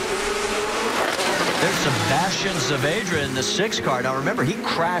tires. There's Sebastian Saavedra in the 6 car. Now remember, he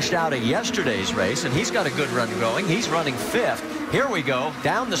crashed out of yesterday's race, and he's got a good run going. He's running 5th. Here we go,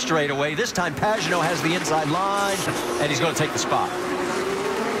 down the straightaway. This time Pagenaud has the inside line, and he's going to take the spot.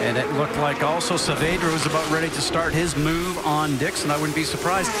 And it looked like also Saavedra was about ready to start his move on Dixon. I wouldn't be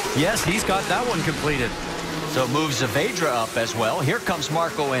surprised. Yes, he's got that one completed. So moves Saavedra up as well. Here comes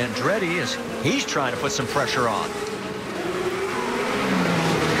Marco Andretti as he's trying to put some pressure on.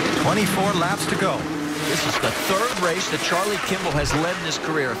 24 laps to go. This is the 3rd race that Charlie Kimball has led in his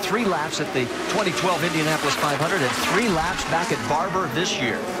career. 3 laps at the 2012 Indianapolis 500 and 3 laps back at Barber this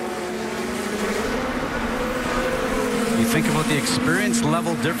year. You think about the experience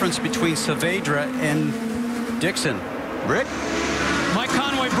level difference between Saavedra and Dixon. Rick? Mike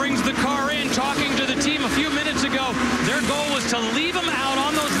Conway brings the car in, talking to the team a few minutes ago. Their goal was to leave him out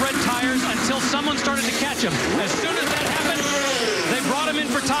on those red tires until someone started to catch him. As soon as that happened, they brought him in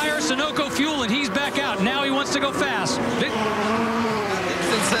for tires, Sunoco fuel, and he's back out. Now he wants to go fast. Dixon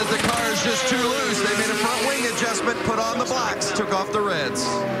says the car is just too loose. They made a front wing adjustment, put on the blacks, took off the reds.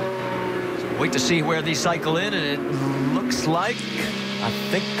 Wait to see where these cycle in, and it looks like, I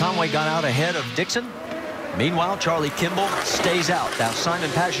think Conway got out ahead of Dixon. Meanwhile, Charlie Kimball stays out. Now Simon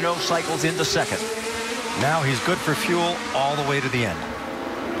Pagenaud cycles into second. Now he's good for fuel all the way to the end.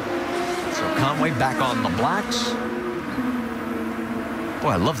 So Conway back on the blacks.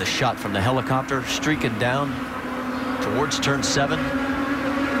 Boy, I love the shot from the helicopter streaking down towards turn 7.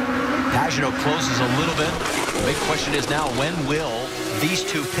 Pagenaud closes a little bit. The big question is now, when will these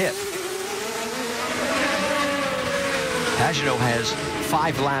two pit? Pagenaud has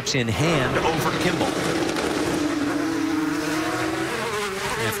 5 laps in hand over Kimball.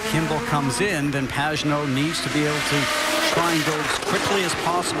 If Kimball comes in, then Pagenaud needs to be able to try and go as quickly as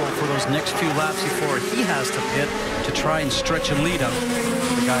possible for those next few laps before he has to pit to try and stretch a lead out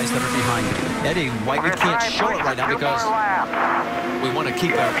the guys that are behind him. Eddie, White, we can't show it right now because we want to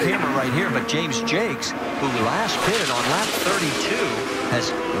keep our camera right here, but James Jakes, who last pitted on lap 32,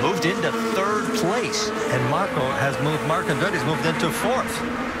 has moved into 3rd place. And Mark Andretti's moved into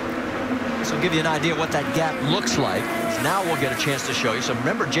 4th. So give you an idea what that gap looks like. Now we'll get a chance to show you. So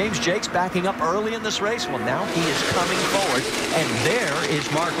remember, James Jakes backing up early in this race. Well, now he is coming forward. And there is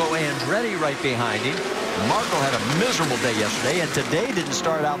Marco Andretti right behind him. Marco had a miserable day yesterday, and today didn't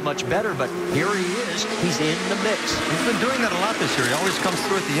start out much better, but here he is. He's in the mix. He's been doing that a lot this year. He always comes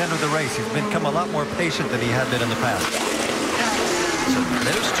through at the end of the race. He's become a lot more patient than he had been in the past. So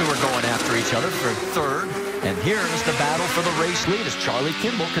those two are going after each other for 3rd. And here is the battle for the race lead as Charlie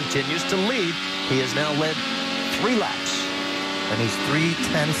Kimball continues to lead. He has now led 3 laps. And he's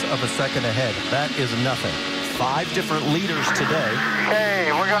 0.3 of a second ahead. That is nothing. 5 different leaders today. Okay,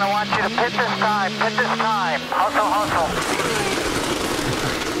 we're going to want you to pit this time. Pit this time. Hustle, hustle.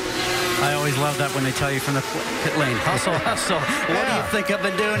 I always love that when they tell you from the pit lane, hustle, hustle. What do you think I've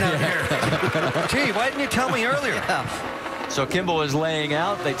been doing out here? Gee, why didn't you tell me earlier? Yeah. So Kimball is laying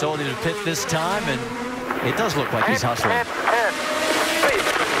out. They told him to pit this time, and it does look like he's hustling.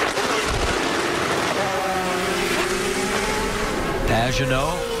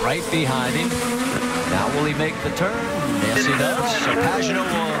 Pagenaud right behind him. Now will he make the turn? Yes, he does. So Pagenaud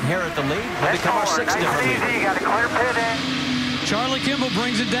will inherit the lead. He'll become our 6th different leader. You got a clear pit in. Charlie Kimball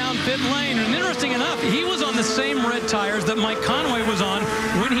brings it down pit lane. And interesting enough, he was on the same red tires that Mike Conway was on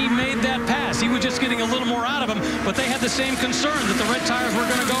when he made that pass. He was just getting a little more out of them, but they had the same concern that the red tires were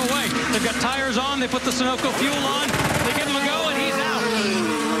going to go away. They've got tires on. They put the Sunoco fuel on. They give him a go, and he's out.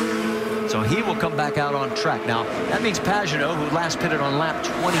 So he will come back out on track. Now, that means Pagenaud, who last pitted on lap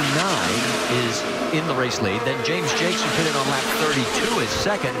 29, is in the race lead. Then James Jakes, who pitted on lap 32, is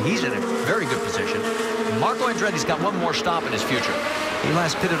second. He's in a very good position. Marco Andretti's got one more stop in his future. He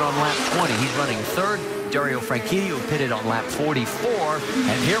last pitted on lap 20. He's running 3rd. Dario Franchitti, who pitted on lap 44.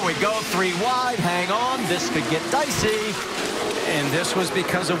 And here we go, 3 wide. Hang on. This could get dicey. And this was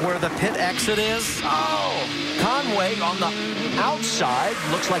because of where the pit exit is. Oh, Conway on the outside.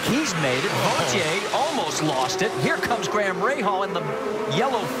 Looks like he's made it. Vautier almost lost it. Here comes Graham Rahal in the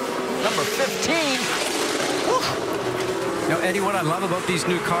yellow number 15. Woo. You know, Eddie, what I love about these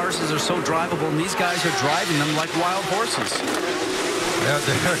new cars is they're so drivable, and these guys are driving them like wild horses. Yeah,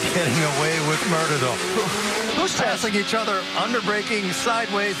 they're getting away with murder, though. Who's passing each other, underbraking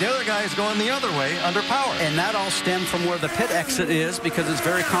sideways. The other guy is going the other way, under power. And that all stemmed from where the pit exit is, because it's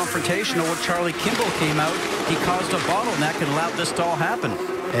very confrontational. When Charlie Kimball came out, he caused a bottleneck and allowed this to all happen.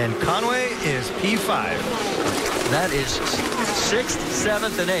 And Conway is P5. That is 6th,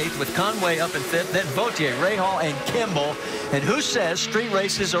 7th, and 8th, with Conway up in 5th, then Vautier, Rahal, and Kimball. And who says street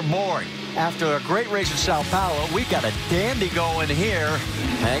races are boring? After a great race in Sao Paulo, we've got a dandy going here.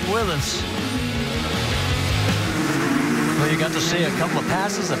 Hang with us. Well, you got to see a couple of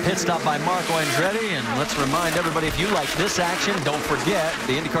passes, a pit stop by Marco Andretti, and let's remind everybody, if you like this action, don't forget,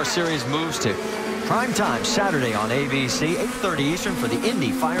 the IndyCar Series moves to prime time Saturday on ABC, 8:30 Eastern for the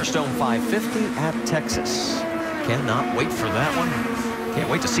Indy Firestone 550 at Texas. Cannot wait for that one. Can't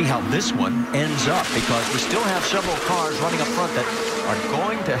wait to see how this one ends up, because we still have several cars running up front that are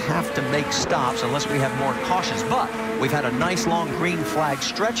going to have to make stops unless we have more cautions. But we've had a nice long green flag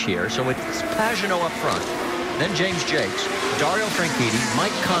stretch here, so it's Pagenaud up front. Then James Jakes, Dario Franchitti,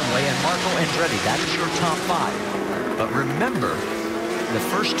 Mike Conway, and Marco Andretti. That is your top 5. But remember, the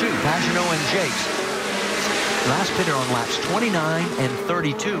first 2, Pagenaud and Jakes, last pitted on laps 29 and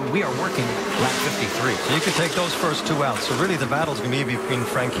 32. We are working lap 53. So you can take those first 2 out. So really the battle's going to be between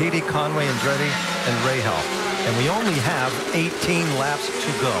Franchitti, Conway, Andretti, and Rahal. And we only have 18 laps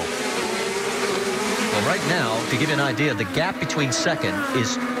to go. Well, right now, to give you an idea, the gap between second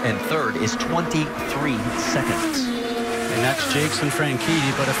and third is 23 seconds. And that's Jakes and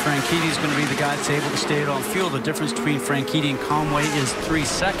Franchitti, but if Franchitti is going to be the guy that's able to stay on fuel, the difference between Franchitti and Conway is 3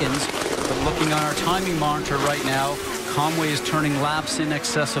 seconds. But looking on our timing monitor right now, Conway is turning laps in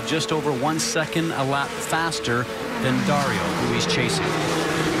excess of just over 1 second a lap faster than Dario, who he's chasing.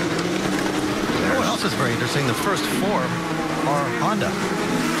 What else is very interesting, the first 4 are Honda.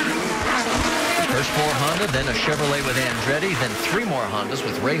 First 4 Honda, then a Chevrolet with Andretti, then 3 more Hondas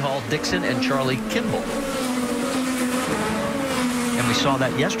with Rahal, Dixon, and Charlie Kimball. And we saw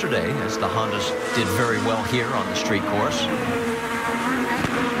that yesterday as the Hondas did very well here on the street course.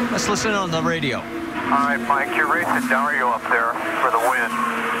 Let's listen on the radio. All right, Mike, you're racing Dario up there for the win.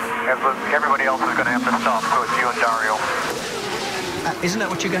 Everybody else is going to have to stop, so it's you and Dario. Isn't that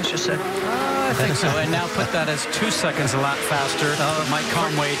what you guys just said? I think so. And now put that as 2 seconds a lap faster. Mike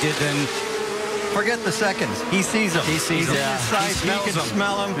Conway did then. Forget the seconds. He sees them. He sees them. He can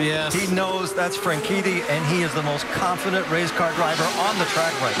smell them. Yes. He knows that's Franchitti, and he is the most confident race car driver on the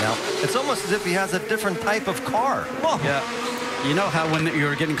track right now. It's almost as if he has a different type of car. Oh. Yeah. You know how when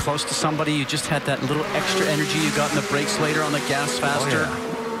you're getting close to somebody, you just had that little extra energy you got in the brakes later on the gas faster?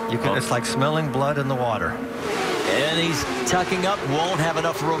 Oh, yeah. It's like smelling blood in the water. And he's tucking up. Won't have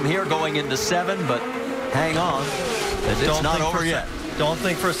enough room here going into 7, but hang on. It's not over yet. Don't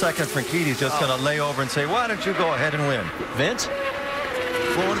think for a second Franchitti's just going to lay over and say, why don't you go ahead and win? Vince?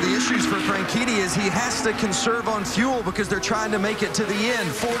 Well, one of the issues for Franchitti is he has to conserve on fuel because they're trying to make it to the end.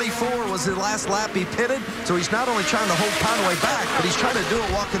 44 was the last lap he pitted, so he's not only trying to hold Conway back, but he's trying to do it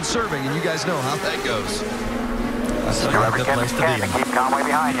while conserving, and you guys know how that goes. That's a good place to be in. Keep Conway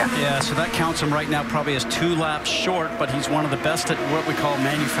behind you. Yeah, so that counts him right now probably as 2 laps short, but he's one of the best at what we call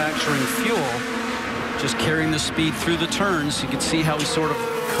manufacturing fuel. Just carrying the speed through the turns. You can see how he's sort of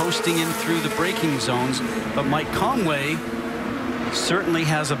coasting in through the braking zones. But Mike Conway certainly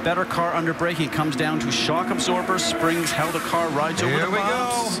has a better car under braking. It comes down to shock absorbers, springs, how the car rides over the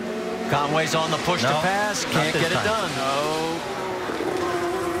bumps. Here we go. Conway's on the push to pass. Can't get it done. No.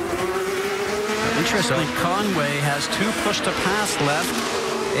 Interestingly, Conway has 2 push to pass left,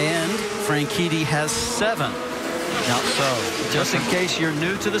 and Franchitti has 7. Now, so, just in case you're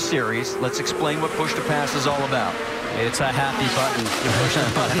new to the series, let's explain what push to pass is all about. It's a happy button. You push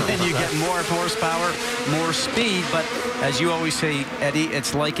the button, and you get more horsepower, more speed. But as you always say, Eddie,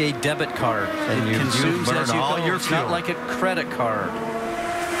 it's like a debit card. And it consumes burn as you all go. your It's fuel. not like a credit card.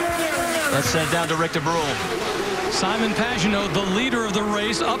 Let's send it down to Rick DeBrule. Simon Pagenaud, the leader of the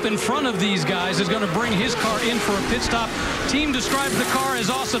race, up in front of these guys, is going to bring his car in for a pit stop. Team describes the car as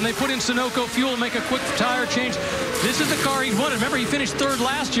awesome. They put in Sunoco fuel, make a quick tire change. This is the car he wanted. Remember, he finished 3rd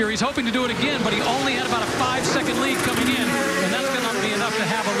last year. He's hoping to do it again, but he only had about a 5-second lead coming in, and that's going to be enough to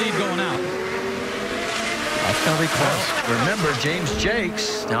have a lead going out. That's going to be close. Remember, James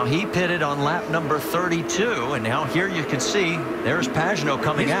Jakes, now he pitted on lap number 32, and now here you can see there's Pagenaud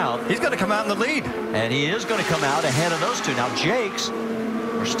coming out. He's going to come out in the lead. And he is going to come out ahead of those 2. Now, Jakes,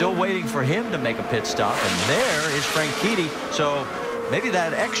 we're still waiting for him to make a pit stop, and there is Franchitti. So maybe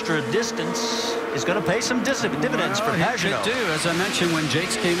that extra distance is going to pay some dividends for Pagenaud. It could do. As I mentioned, when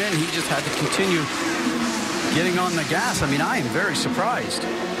Jakes came in, he just had to continue getting on the gas. I mean, I am very surprised.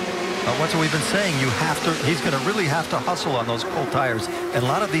 What we've been saying, he's going to really have to hustle on those cold tires. And a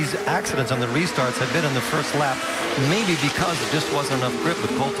lot of these accidents on the restarts have been in the first lap, maybe because it just wasn't enough grip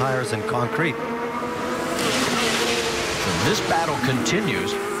with cold tires and concrete. So this battle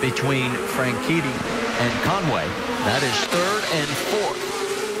continues between Franchitti and Conway. That is 3rd and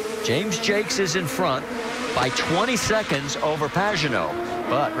 4th. James Jakes is in front by 20 seconds over Pagenaud.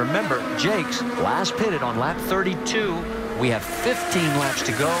 But remember, Jakes last pitted on lap 32. We have 15 laps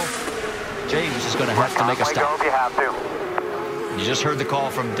to go. James is going to have to make a stop. Go if you have to. You just heard the call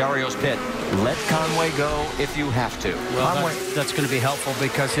from Dario's pit. Let Conway go if you have to. Well, that's going to be helpful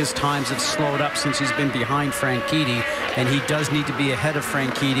because his times have slowed up since he's been behind Franchitti, and he does need to be ahead of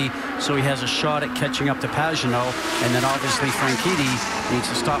Franchitti, so he has a shot at catching up to Pagenaud. And then obviously Franchitti needs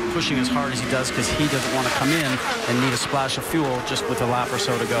to stop pushing as hard as he does because he doesn't want to come in and need a splash of fuel just with a lap or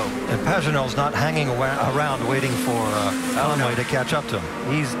so to go. And Pagenaud's not hanging around waiting for Conway to catch up to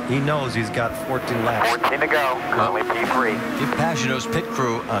him. He knows he's got 14 laps. 14 to go. Conway P3. Give Pagenaud's pit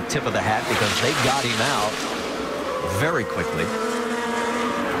crew a tip of the hat because they got him out very quickly.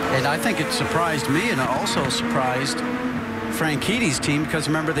 And I think it surprised me, and it also surprised Franchitti's team, because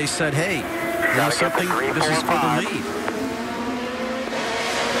remember they said, hey, you know something, this is for the lead.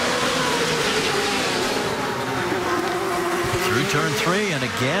 Through turn 3, and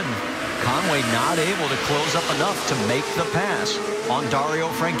again, Conway not able to close up enough to make the pass on Dario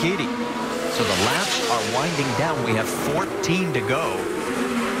Franchitti. So the laps are winding down. We have 14 to go.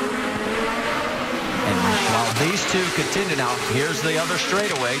 And while these two continue now, here's the other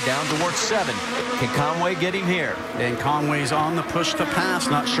straightaway down towards 7. Can Conway get him here? And Conway's on the push to pass.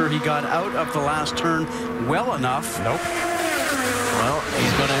 Not sure he got out of the last turn well enough. Nope. Well,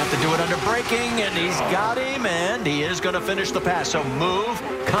 he's going to have to do it under braking, and he's got him, and he is going to finish the pass. So move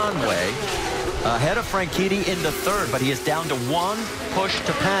Conway ahead of Franchitti into 3rd, but he is down to 1 push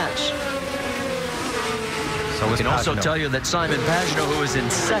to pass. So we can also tell you that Simon Pagenaud, who is in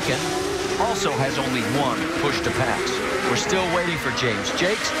 2nd, also has only 1 push to pass. We're still waiting for James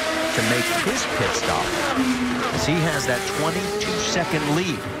Jakes to make his pit stop, as he has that 22-second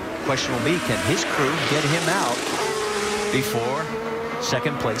lead. Question will be, can his crew get him out before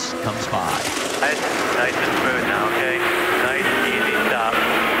 2nd place comes by? Nice and smooth now, okay? Nice, easy stop.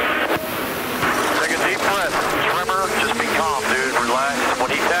 Take a deep breath. Swimmer, just be calm, dude. Relax. When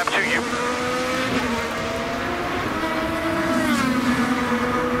he taps you,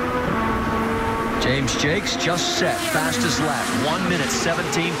 James Jakes just set fastest lap, 1 minute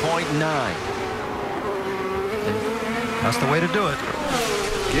 17.9. That's the way to do it.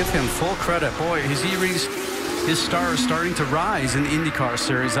 Give him full credit. Boy, his star is starting to rise in the IndyCar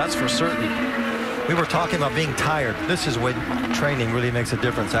series, that's for certain. We were talking about being tired. This is when training really makes a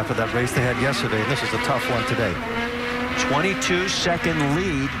difference after that race they had yesterday, and this is a tough one today. 22-second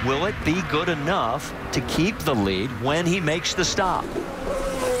lead. Will it be good enough to keep the lead when he makes the stop?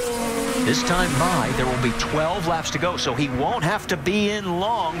 This time by, there will be 12 laps to go, so he won't have to be in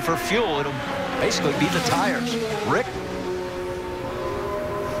long for fuel. It'll basically be the tires. Rick?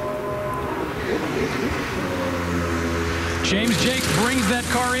 James Jakes brings that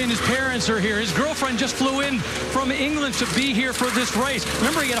car in. His parents are here. His girlfriend just flew in from England to be here for this race.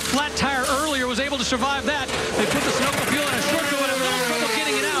 Remember, he had a flat tire earlier, was able to survive that. They put the Sunoco fuel in a short go and a little trouble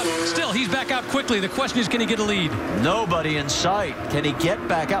getting it out. Still, he's back out quickly. The question is, can he get a lead? Nobody in sight. Can he get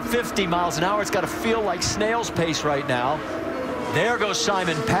back out? 50 miles an hour. It's got to feel like snail's pace right now. There goes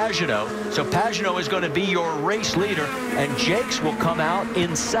Simon Pagenaud. So Pagenaud is going to be your race leader, and Jakes will come out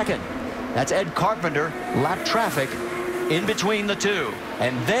in 2nd. That's Ed Carpenter, lap traffic in between the two.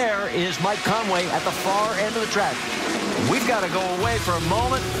 And there is Mike Conway at the far end of the track. We've got to go away for a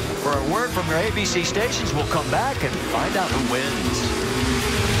moment for a word from your ABC stations. We'll come back and find out who wins.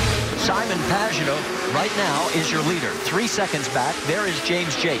 Simon Pagenaud right now is your leader. 3 seconds back, there is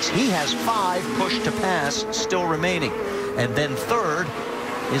James Jakes. He has 5 push to pass still remaining. And then 3rd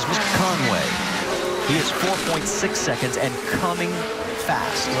is Mr. Conway. He is 4.6 seconds and coming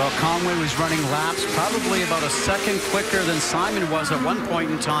fast. Well, Conway was running laps probably about a second quicker than Simon was at one point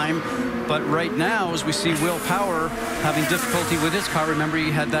in time. But right now, as we see Will Power having difficulty with his car, remember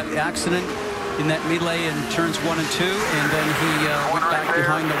he had that accident in that melee in turns 1 and 2, and then he went back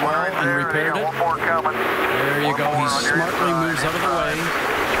behind the wall and repaired it. There you go. He smartly moves out of the way.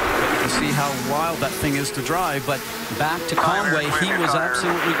 You can see how wild that thing is to drive. But back to Conway, he was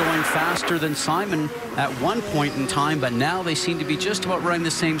absolutely going faster than Simon at one point in time, but now they seem to be just about running the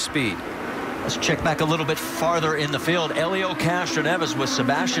same speed. Let's check back a little bit farther in the field. Elio Castroneves with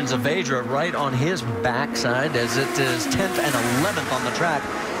Sebastian Saavedra right on his backside, as it is 10th and 11th on the track.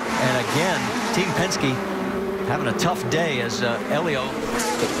 And again, Team Penske having a tough day, as Elio,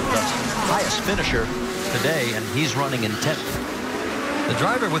 the highest finisher today, and he's running in 10th. The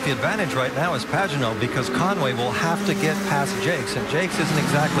driver with the advantage right now is Pagenaud, because Conway will have to get past Jakes, and Jakes isn't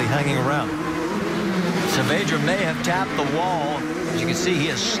exactly hanging around. Saavedra may have tapped the wall. As you can see, he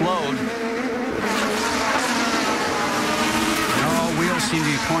has slowed. No, wheels seem to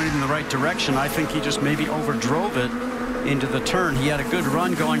be pointed in the right direction. I think he just maybe overdrove it into the turn. He had a good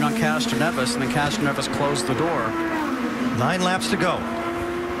run going on Castroneves, and then Castroneves closed the door. 9 laps to go.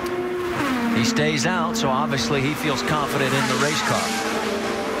 He stays out, so obviously he feels confident in the race car.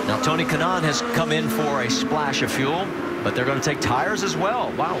 Now, Tony Kanaan has come in for a splash of fuel, but they're going to take tires as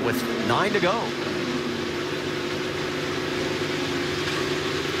well. Wow, with 9 to go.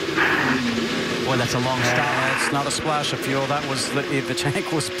 Boy, that's a long stop. It's not a splash of fuel. That was the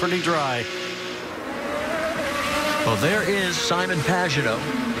tank was pretty dry. Well, there is Simon Pagenaud.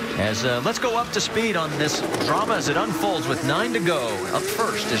 As let's go up to speed on this drama as it unfolds with 9 to go. Up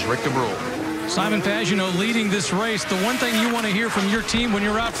first is Rick DeBrule. Simon Pagenaud leading this race. The one thing you want to hear from your team when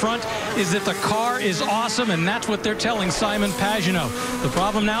you're out front is that the car is awesome, and that's what they're telling Simon Pagenaud. The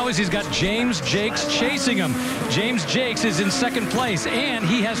problem now is he's got James Jakes chasing him. James Jakes is in second place, and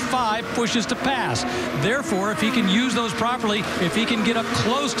he has 5 pushes to pass. Therefore, if he can use those properly, if he can get up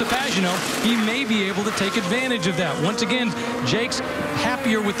close to Pagenaud, he may be able to take advantage of that. Once again, Jakes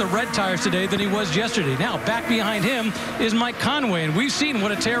happier with the red tires today than he was yesterday. Now, back behind him is Mike Conway, and we've seen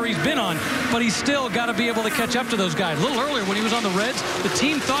what a tear he's been on, but he's still got to be able to catch up to those guys. A little earlier when he was on the reds, the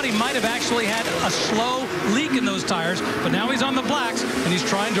team thought he might have actually had a slow leak in those tires, but now he's on the blacks, and he's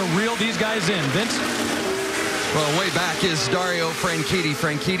trying to reel these guys in. Vince? Well, way back is Dario Franchitti.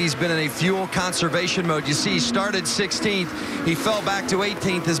 Franchitti's been in a fuel conservation mode. You see, he started 16th. He fell back to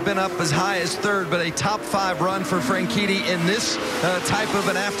 18th, has been up as high as 3rd, but a top 5 run for Franchitti in this type of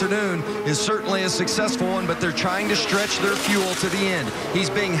an afternoon is certainly a successful one, but they're trying to stretch their fuel to the end. He's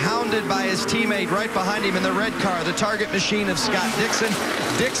being hounded by his teammate right behind him in the red car, the target machine of Scott Dixon.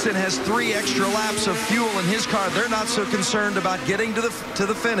 Dixon has 3 extra laps of fuel in his car. They're not so concerned about getting to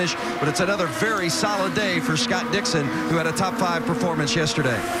the finish, but it's another very solid day for Scott Dixon, who had a top 5 performance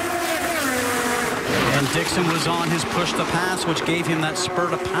yesterday. And Dixon was on his push to pass, which gave him that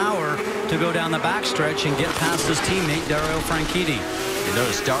spurt of power to go down the backstretch and get past his teammate Dario Franchitti. You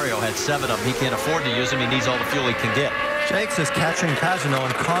notice Dario had 7 of them. He can't afford to use them. He needs all the fuel he can get. Jakes is catching Pagenaud,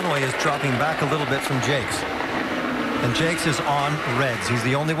 and Conway is dropping back a little bit from Jakes. And Jakes is on reds. He's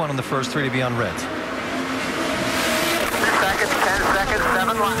the only one on the first 3 to be on reds. 2 seconds, 10 seconds,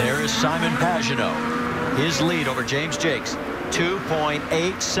 7 laps. There is Simon Pagenaud. His lead over James Jakes,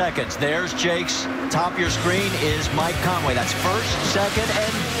 2.8 seconds. There's Jakes. Top of your screen is Mike Conway. That's 1st, 2nd,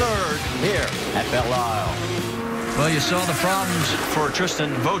 and 3rd here at Belle Isle. Well, you saw the problems for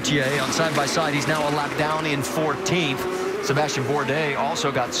Tristan Vautier on side-by-side. He's now a lap down in 14th. Sebastian Bourdais also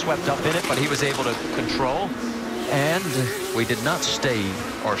got swept up in it, but he was able to control. And we did not stayed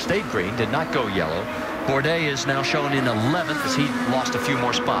green, did not go yellow. Bourdais is now shown in 11th as he lost a few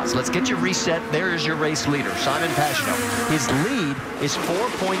more spots. Let's get you reset. There is your race leader, Simon Pagenaud. His lead is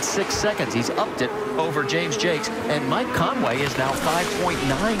 4.6 seconds. He's upped it over James Jakes, and Mike Conway is now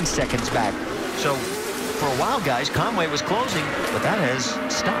 5.9 seconds back. So for a while, guys, Conway was closing, but that has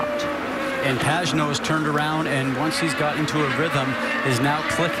stopped. And Pagenaud has turned around, and once he's got into a rhythm, is now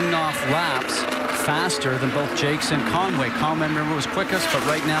clicking off laps faster than both Jakes and Conway. Conway, remember, was quickest, but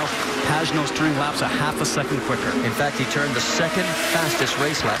right now Pagenaud's turning laps a half a second quicker. In fact, he turned the 2nd fastest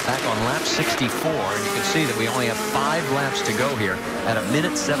race lap back on lap 64, and you can see that we only have 5 laps to go here at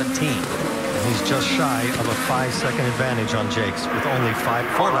 1:17. And he's just shy of a 5-second advantage on Jakes with only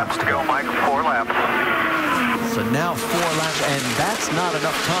 4 laps to go. Mike, 4 laps. So now 4 laps, and that's not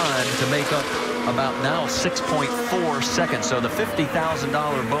enough time to make up about now 6.4 seconds. So the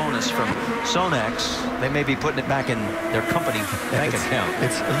 $50,000 bonus from Sonax, they may be putting it back in their company bank account.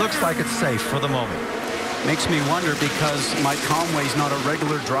 It looks like it's safe for the moment. Makes me wonder, because Mike Conway's not a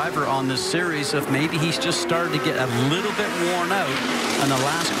regular driver on this series, if maybe he's just started to get a little bit worn out in the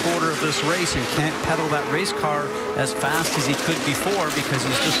last quarter of this race and can't pedal that race car as fast as he could before because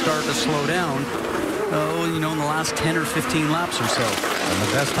he's just started to slow down. Oh, you know, in the last 10 or 15 laps or so. And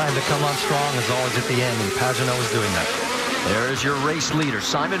the best time to come on strong is always at the end, and Pagenaud is doing that. There is your race leader,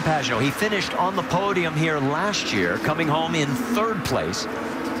 Simon Pagenaud. He finished on the podium here last year, coming home in 3rd place.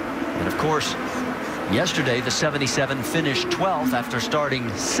 And of course, yesterday, the 77 finished 12th after starting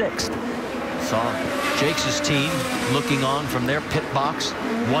 6th. Saw Jakes' team looking on from their pit box,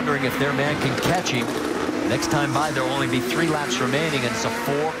 wondering if their man can catch him. Next time by, there will only be 3 laps remaining, and it's a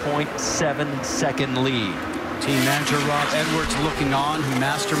 4.7-second lead. Team manager Rob Edwards looking on, who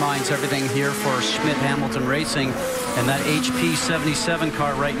masterminds everything here for Schmidt Hamilton Racing. And that HP 77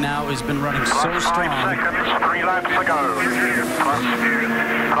 car right now has been running so strong. 5 seconds, 3 laps to go.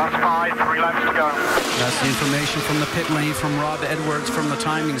 Plus 5, 3 laps to go. That's the information from the pit lane from Rob Edwards from the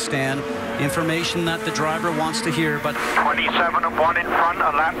timing stand. Information that the driver wants to hear, but 27 and 1 in front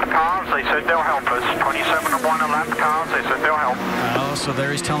of lapped cars. They said they'll help us. 27 and 1 of lapped cars. They said they'll help. Oh, so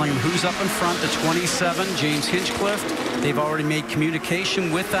there he's telling him who's up in front. The 27, James Hinchcliffe. They've already made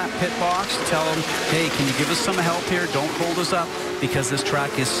communication with that pit box to tell him, hey, can you give us some help here? Don't hold us up, because this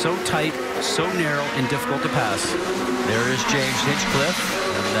track is so tight, so narrow, and difficult to pass. There is James Hinchcliffe.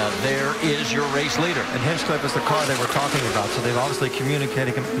 And there is your race leader. And Hinchcliffe is the car they were talking about, so they've obviously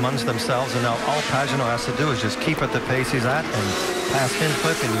communicated amongst themselves, and now all Pagenaud has to do is just keep at the pace he's at and pass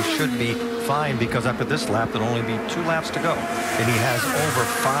Hinchcliffe, and you should be fine, because after this lap, there'll only be 2 laps to go. And he has over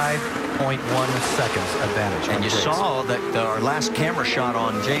 5.1 seconds advantage. And you saw that our last camera shot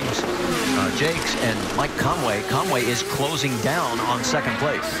on James Jakes and Mike Conway. Conway is closing down on 2nd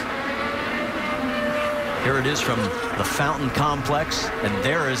place. Here it is from the Fountain Complex, and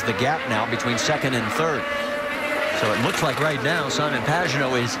there is the gap now between second and third. So it looks like right now Simon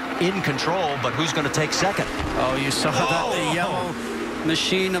Pagenaud is in control, but who's going to take second? Oh, you saw that the yellow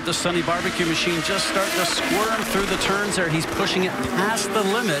machine of the Sunny Barbecue machine just start to squirm through the turns there. He's pushing it past the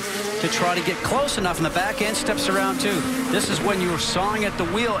limit to try to get close enough, and the back end steps around too. This is when you're sawing at the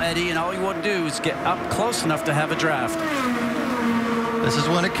wheel, Eddie, and all you want to do is get up close enough to have a draft. This is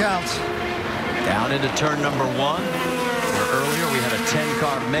when it counts. Down into turn number 1, where earlier we had a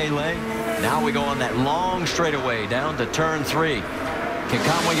 10-car melee. Now we go on that long straightaway down to turn 3. Can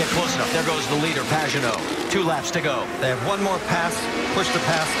Conway get close enough? There goes the leader, Pagenaud. 2 laps to go. They have one more pass, push the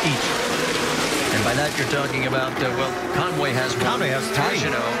pass each. And by that you're talking about, well, Conway has one. Conway has 3.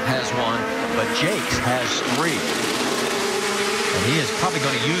 Pagenaud has 1, but Jakes has 3. And he is probably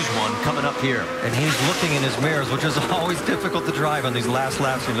going to use one coming up here. And he's looking in his mirrors, which is always difficult to drive on these last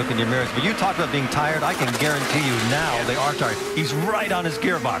laps when you look in your mirrors. But you talk about being tired, I can guarantee you now they are tired. He's right on his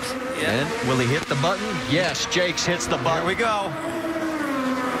gearbox. And will he hit the button? Yes, Jakes hits the button. Here we go.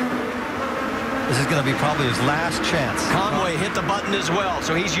 This is going to be probably his last chance. Conway hit the button as well,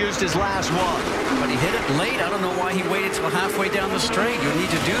 so he's used his last one. But he hit it late. I don't know why he waited till halfway down the straight. You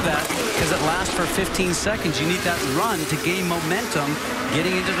need to do that because it lasts for 15 seconds. You need that run to gain momentum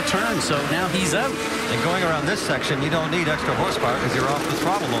getting into the turn. So now he's out. And going around this section, you don't need extra horsepower because you're off the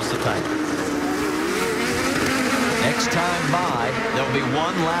throttle most of the time. Next time by, there'll be 1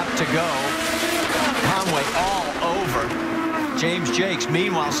 lap to go. Conway all over James Jakes.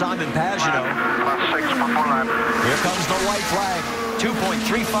 Meanwhile, Simon Pagenaud. Here comes the white flag.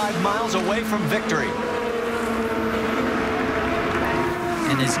 2.35 miles away from victory.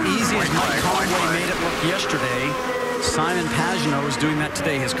 And as easy as Mike Conway made it look yesterday, Simon Pagenaud is doing that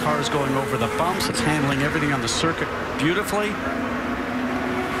today. His car is going over the bumps. It's handling everything on the circuit beautifully.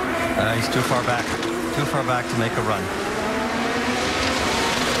 He's too far back. Too far back to make a run.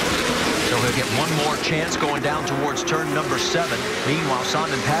 So he'll get one more chance going down towards turn number 7. Meanwhile,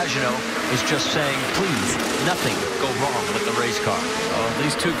 Simon Pagenaud is just saying, please, nothing go wrong with the race car. Oh,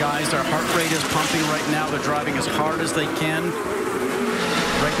 these two guys, their heart rate is pumping right now. They're driving as hard as they can.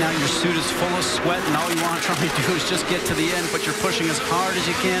 Right now, your suit is full of sweat, and all you want to try to do is just get to the end, but you're pushing as hard as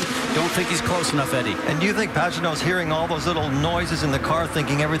you can. Don't think he's close enough, Eddie. And do you think Pagenaud's hearing all those little noises in the car,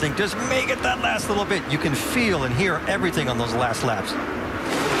 thinking everything, just make it that last little bit? You can feel and hear everything on those last laps.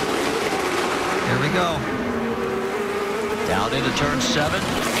 Here we go. Down into turn 7,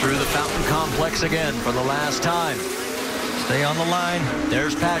 through the Fountain Complex again for the last time. Stay on the line.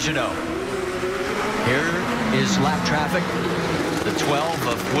 There's Pagenaud. Here is lap traffic. The 12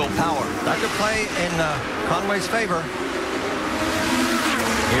 of Will Power. That could play in Conway's favor.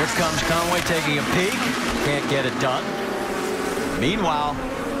 Here comes Conway taking a peek. Can't get it done. Meanwhile,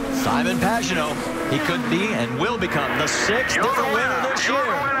 Simon Pagenaud, he could be and will become the 6th winner this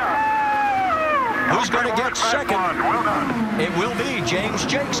year. Who's going to get second? It will be James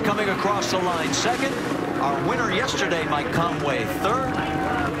Jakes coming across the line second. Our winner yesterday, Mike Conway, third.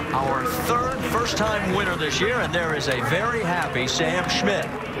 Our third first-time winner this year, and there is a very happy Sam Schmidt.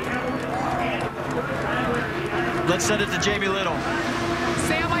 Let's send it to Jamie Little.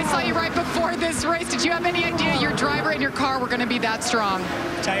 Sam, I saw you right before this race. Did you have any idea your driver and your car were going to be that strong?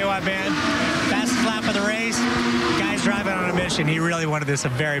 Tell you what, man, fastest lap of the race. Guy's driving on a mission. He really wanted this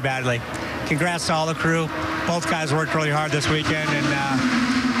very badly. Congrats to all the crew. Both guys worked really hard this weekend, and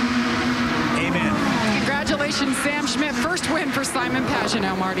amen. Congratulations, Sam Schmidt. First win for Simon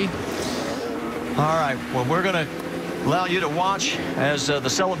Pagenaud, Marty. All right, well, we're going to allow you to watch as the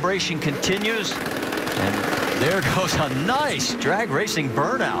celebration continues. And there goes a nice drag racing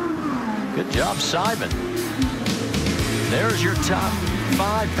burnout. Good job, Simon. There's your top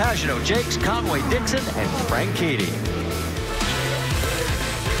 5. Pagenaud, Jakes, Conway, Dixon, and Franchitti.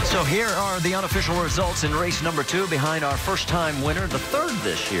 So here are the unofficial results in race number 2 behind our first-time winner, the 3rd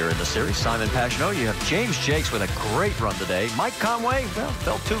this year in the series, Simon Pagenaud. You have James Jakes with a great run today. Mike Conway, well,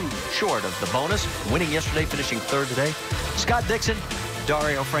 fell too short of the bonus, winning yesterday, finishing 3rd today. Scott Dixon,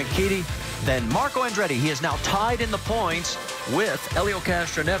 Dario Franchitti, then Marco Andretti. He is now tied in the points with Elio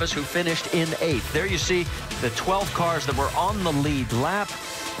Castroneves, who finished in 8th. There you see the 12 cars that were on the lead lap,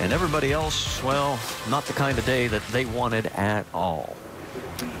 and everybody else, well, not the kind of day that they wanted at all.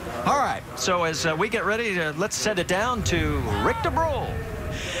 All right, so as we get ready, let's send it down to Rick DeBrule.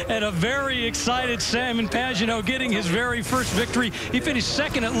 And a very excited Simon Pagenaud getting his very first victory. He finished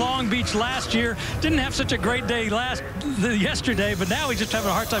 2nd at Long Beach last year. Didn't have such a great day yesterday, but now he's just having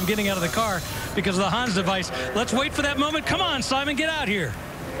a hard time getting out of the car because of the Hans device. Let's wait for that moment. Come on, Simon, get out here.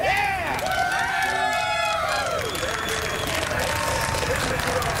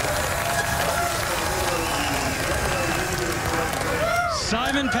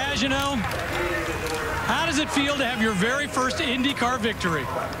 Simon Pagenaud, how does it feel to have your very first IndyCar victory?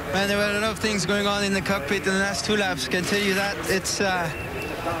 Man, there were a lot of things going on in the cockpit in the last 2 laps. I can tell you that. It's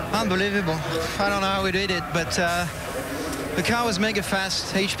unbelievable. I don't know how we did it, but the car was mega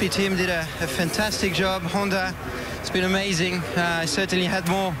fast. HP team did a fantastic job. Honda, it's been amazing. I certainly had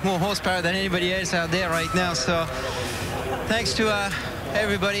more horsepower than anybody else out there right now. So thanks to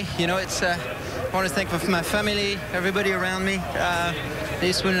everybody. You know, it's I want to thank my family, everybody around me.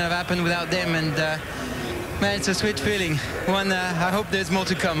 This wouldn't have happened without them, and man, it's a sweet feeling. I hope there's more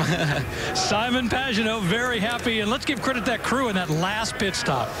to come. Simon Pagenaud, very happy, and let's give credit to that crew in that last pit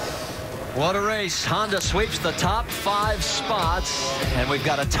stop. What a race. Honda sweeps the top 5 spots, and we've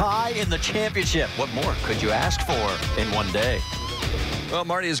got a tie in the championship. What more could you ask for in one day? Well,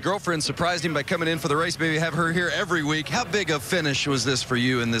 Marty, his girlfriend surprised him by coming in for the race. Maybe have her here every week. How big a finish was this for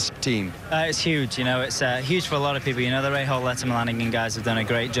you and this team? It's huge. You know, it's huge for a lot of people. You know, the Ray Hall, Letterman Lanigan guys have done a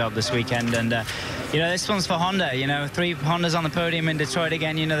great job this weekend. And, you know, this one's for Honda. You know, 3 Hondas on the podium in Detroit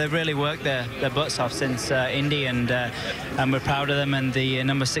again. You know, they've really worked their butts off since Indy, and we're proud of them. And the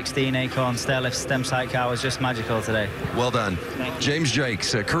number 16 Acorn Stairlift stem sight car was just magical today. Well done. James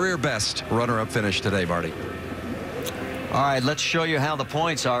Jakes, a career best runner-up finish today, Marty. All right, let's show you how the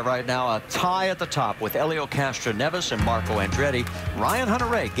points are right now. A tie at the top with Elio Castroneves and Marco Andretti. Ryan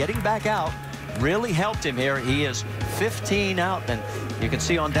Hunter-Reay getting back out really helped him here. He is 15 out, and you can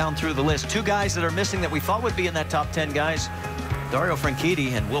see on down through the list. 2 guys that are missing that we thought would be in that top 10 guys, Dario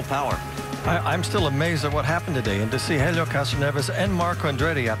Franchitti and Will Power. I'm still amazed at what happened today, and to see Helio Castroneves and Marco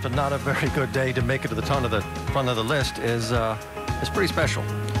Andretti after not a very good day to make it to the front of the list is pretty special.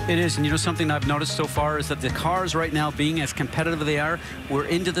 It is, and you know something I've noticed so far is that the cars right now, being as competitive as they are, we're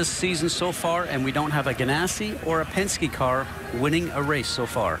into this season so far, and we don't have a Ganassi or a Penske car winning a race so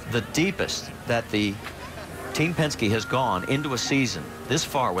far. The deepest that the Team Penske has gone into a season this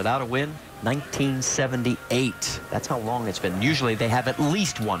far without a win, 1978. That's how long it's been. Usually they have at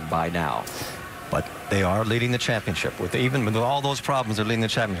least one by now. But they are leading the championship. Even with all those problems, they're leading the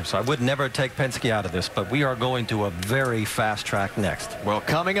championship. So I would never take Penske out of this, but we are going to a very fast track next. Well,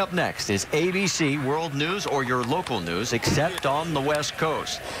 coming up next is ABC World News or your local news, except on the West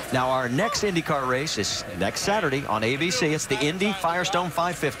Coast. Now, our next IndyCar race is next Saturday on ABC. It's the Indy Firestone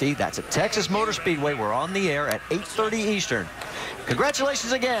 550. That's at Texas Motor Speedway. We're on the air at 8:30 Eastern.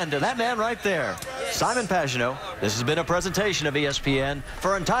 Congratulations again to that man right there, Simon Pagenaud. This has been a presentation of ESPN.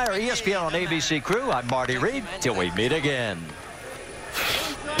 For entire ESPN on ABC crew, I'm Marty Reed. Till we meet again.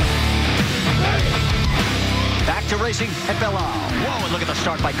 Back to racing at Belle. Whoa, and look at the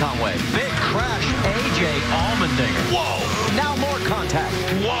start by Conway. Big crash, A.J. Allmendinger. Whoa, now more contact.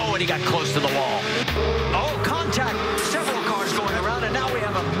 Whoa, and he got close to the wall. Oh, contact. Several cars going around, and now we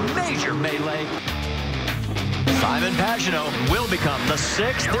have a major melee. Simon Pagenaud will become the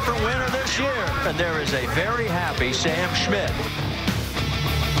 6th different winner this year. And there is a very happy Sam Schmidt.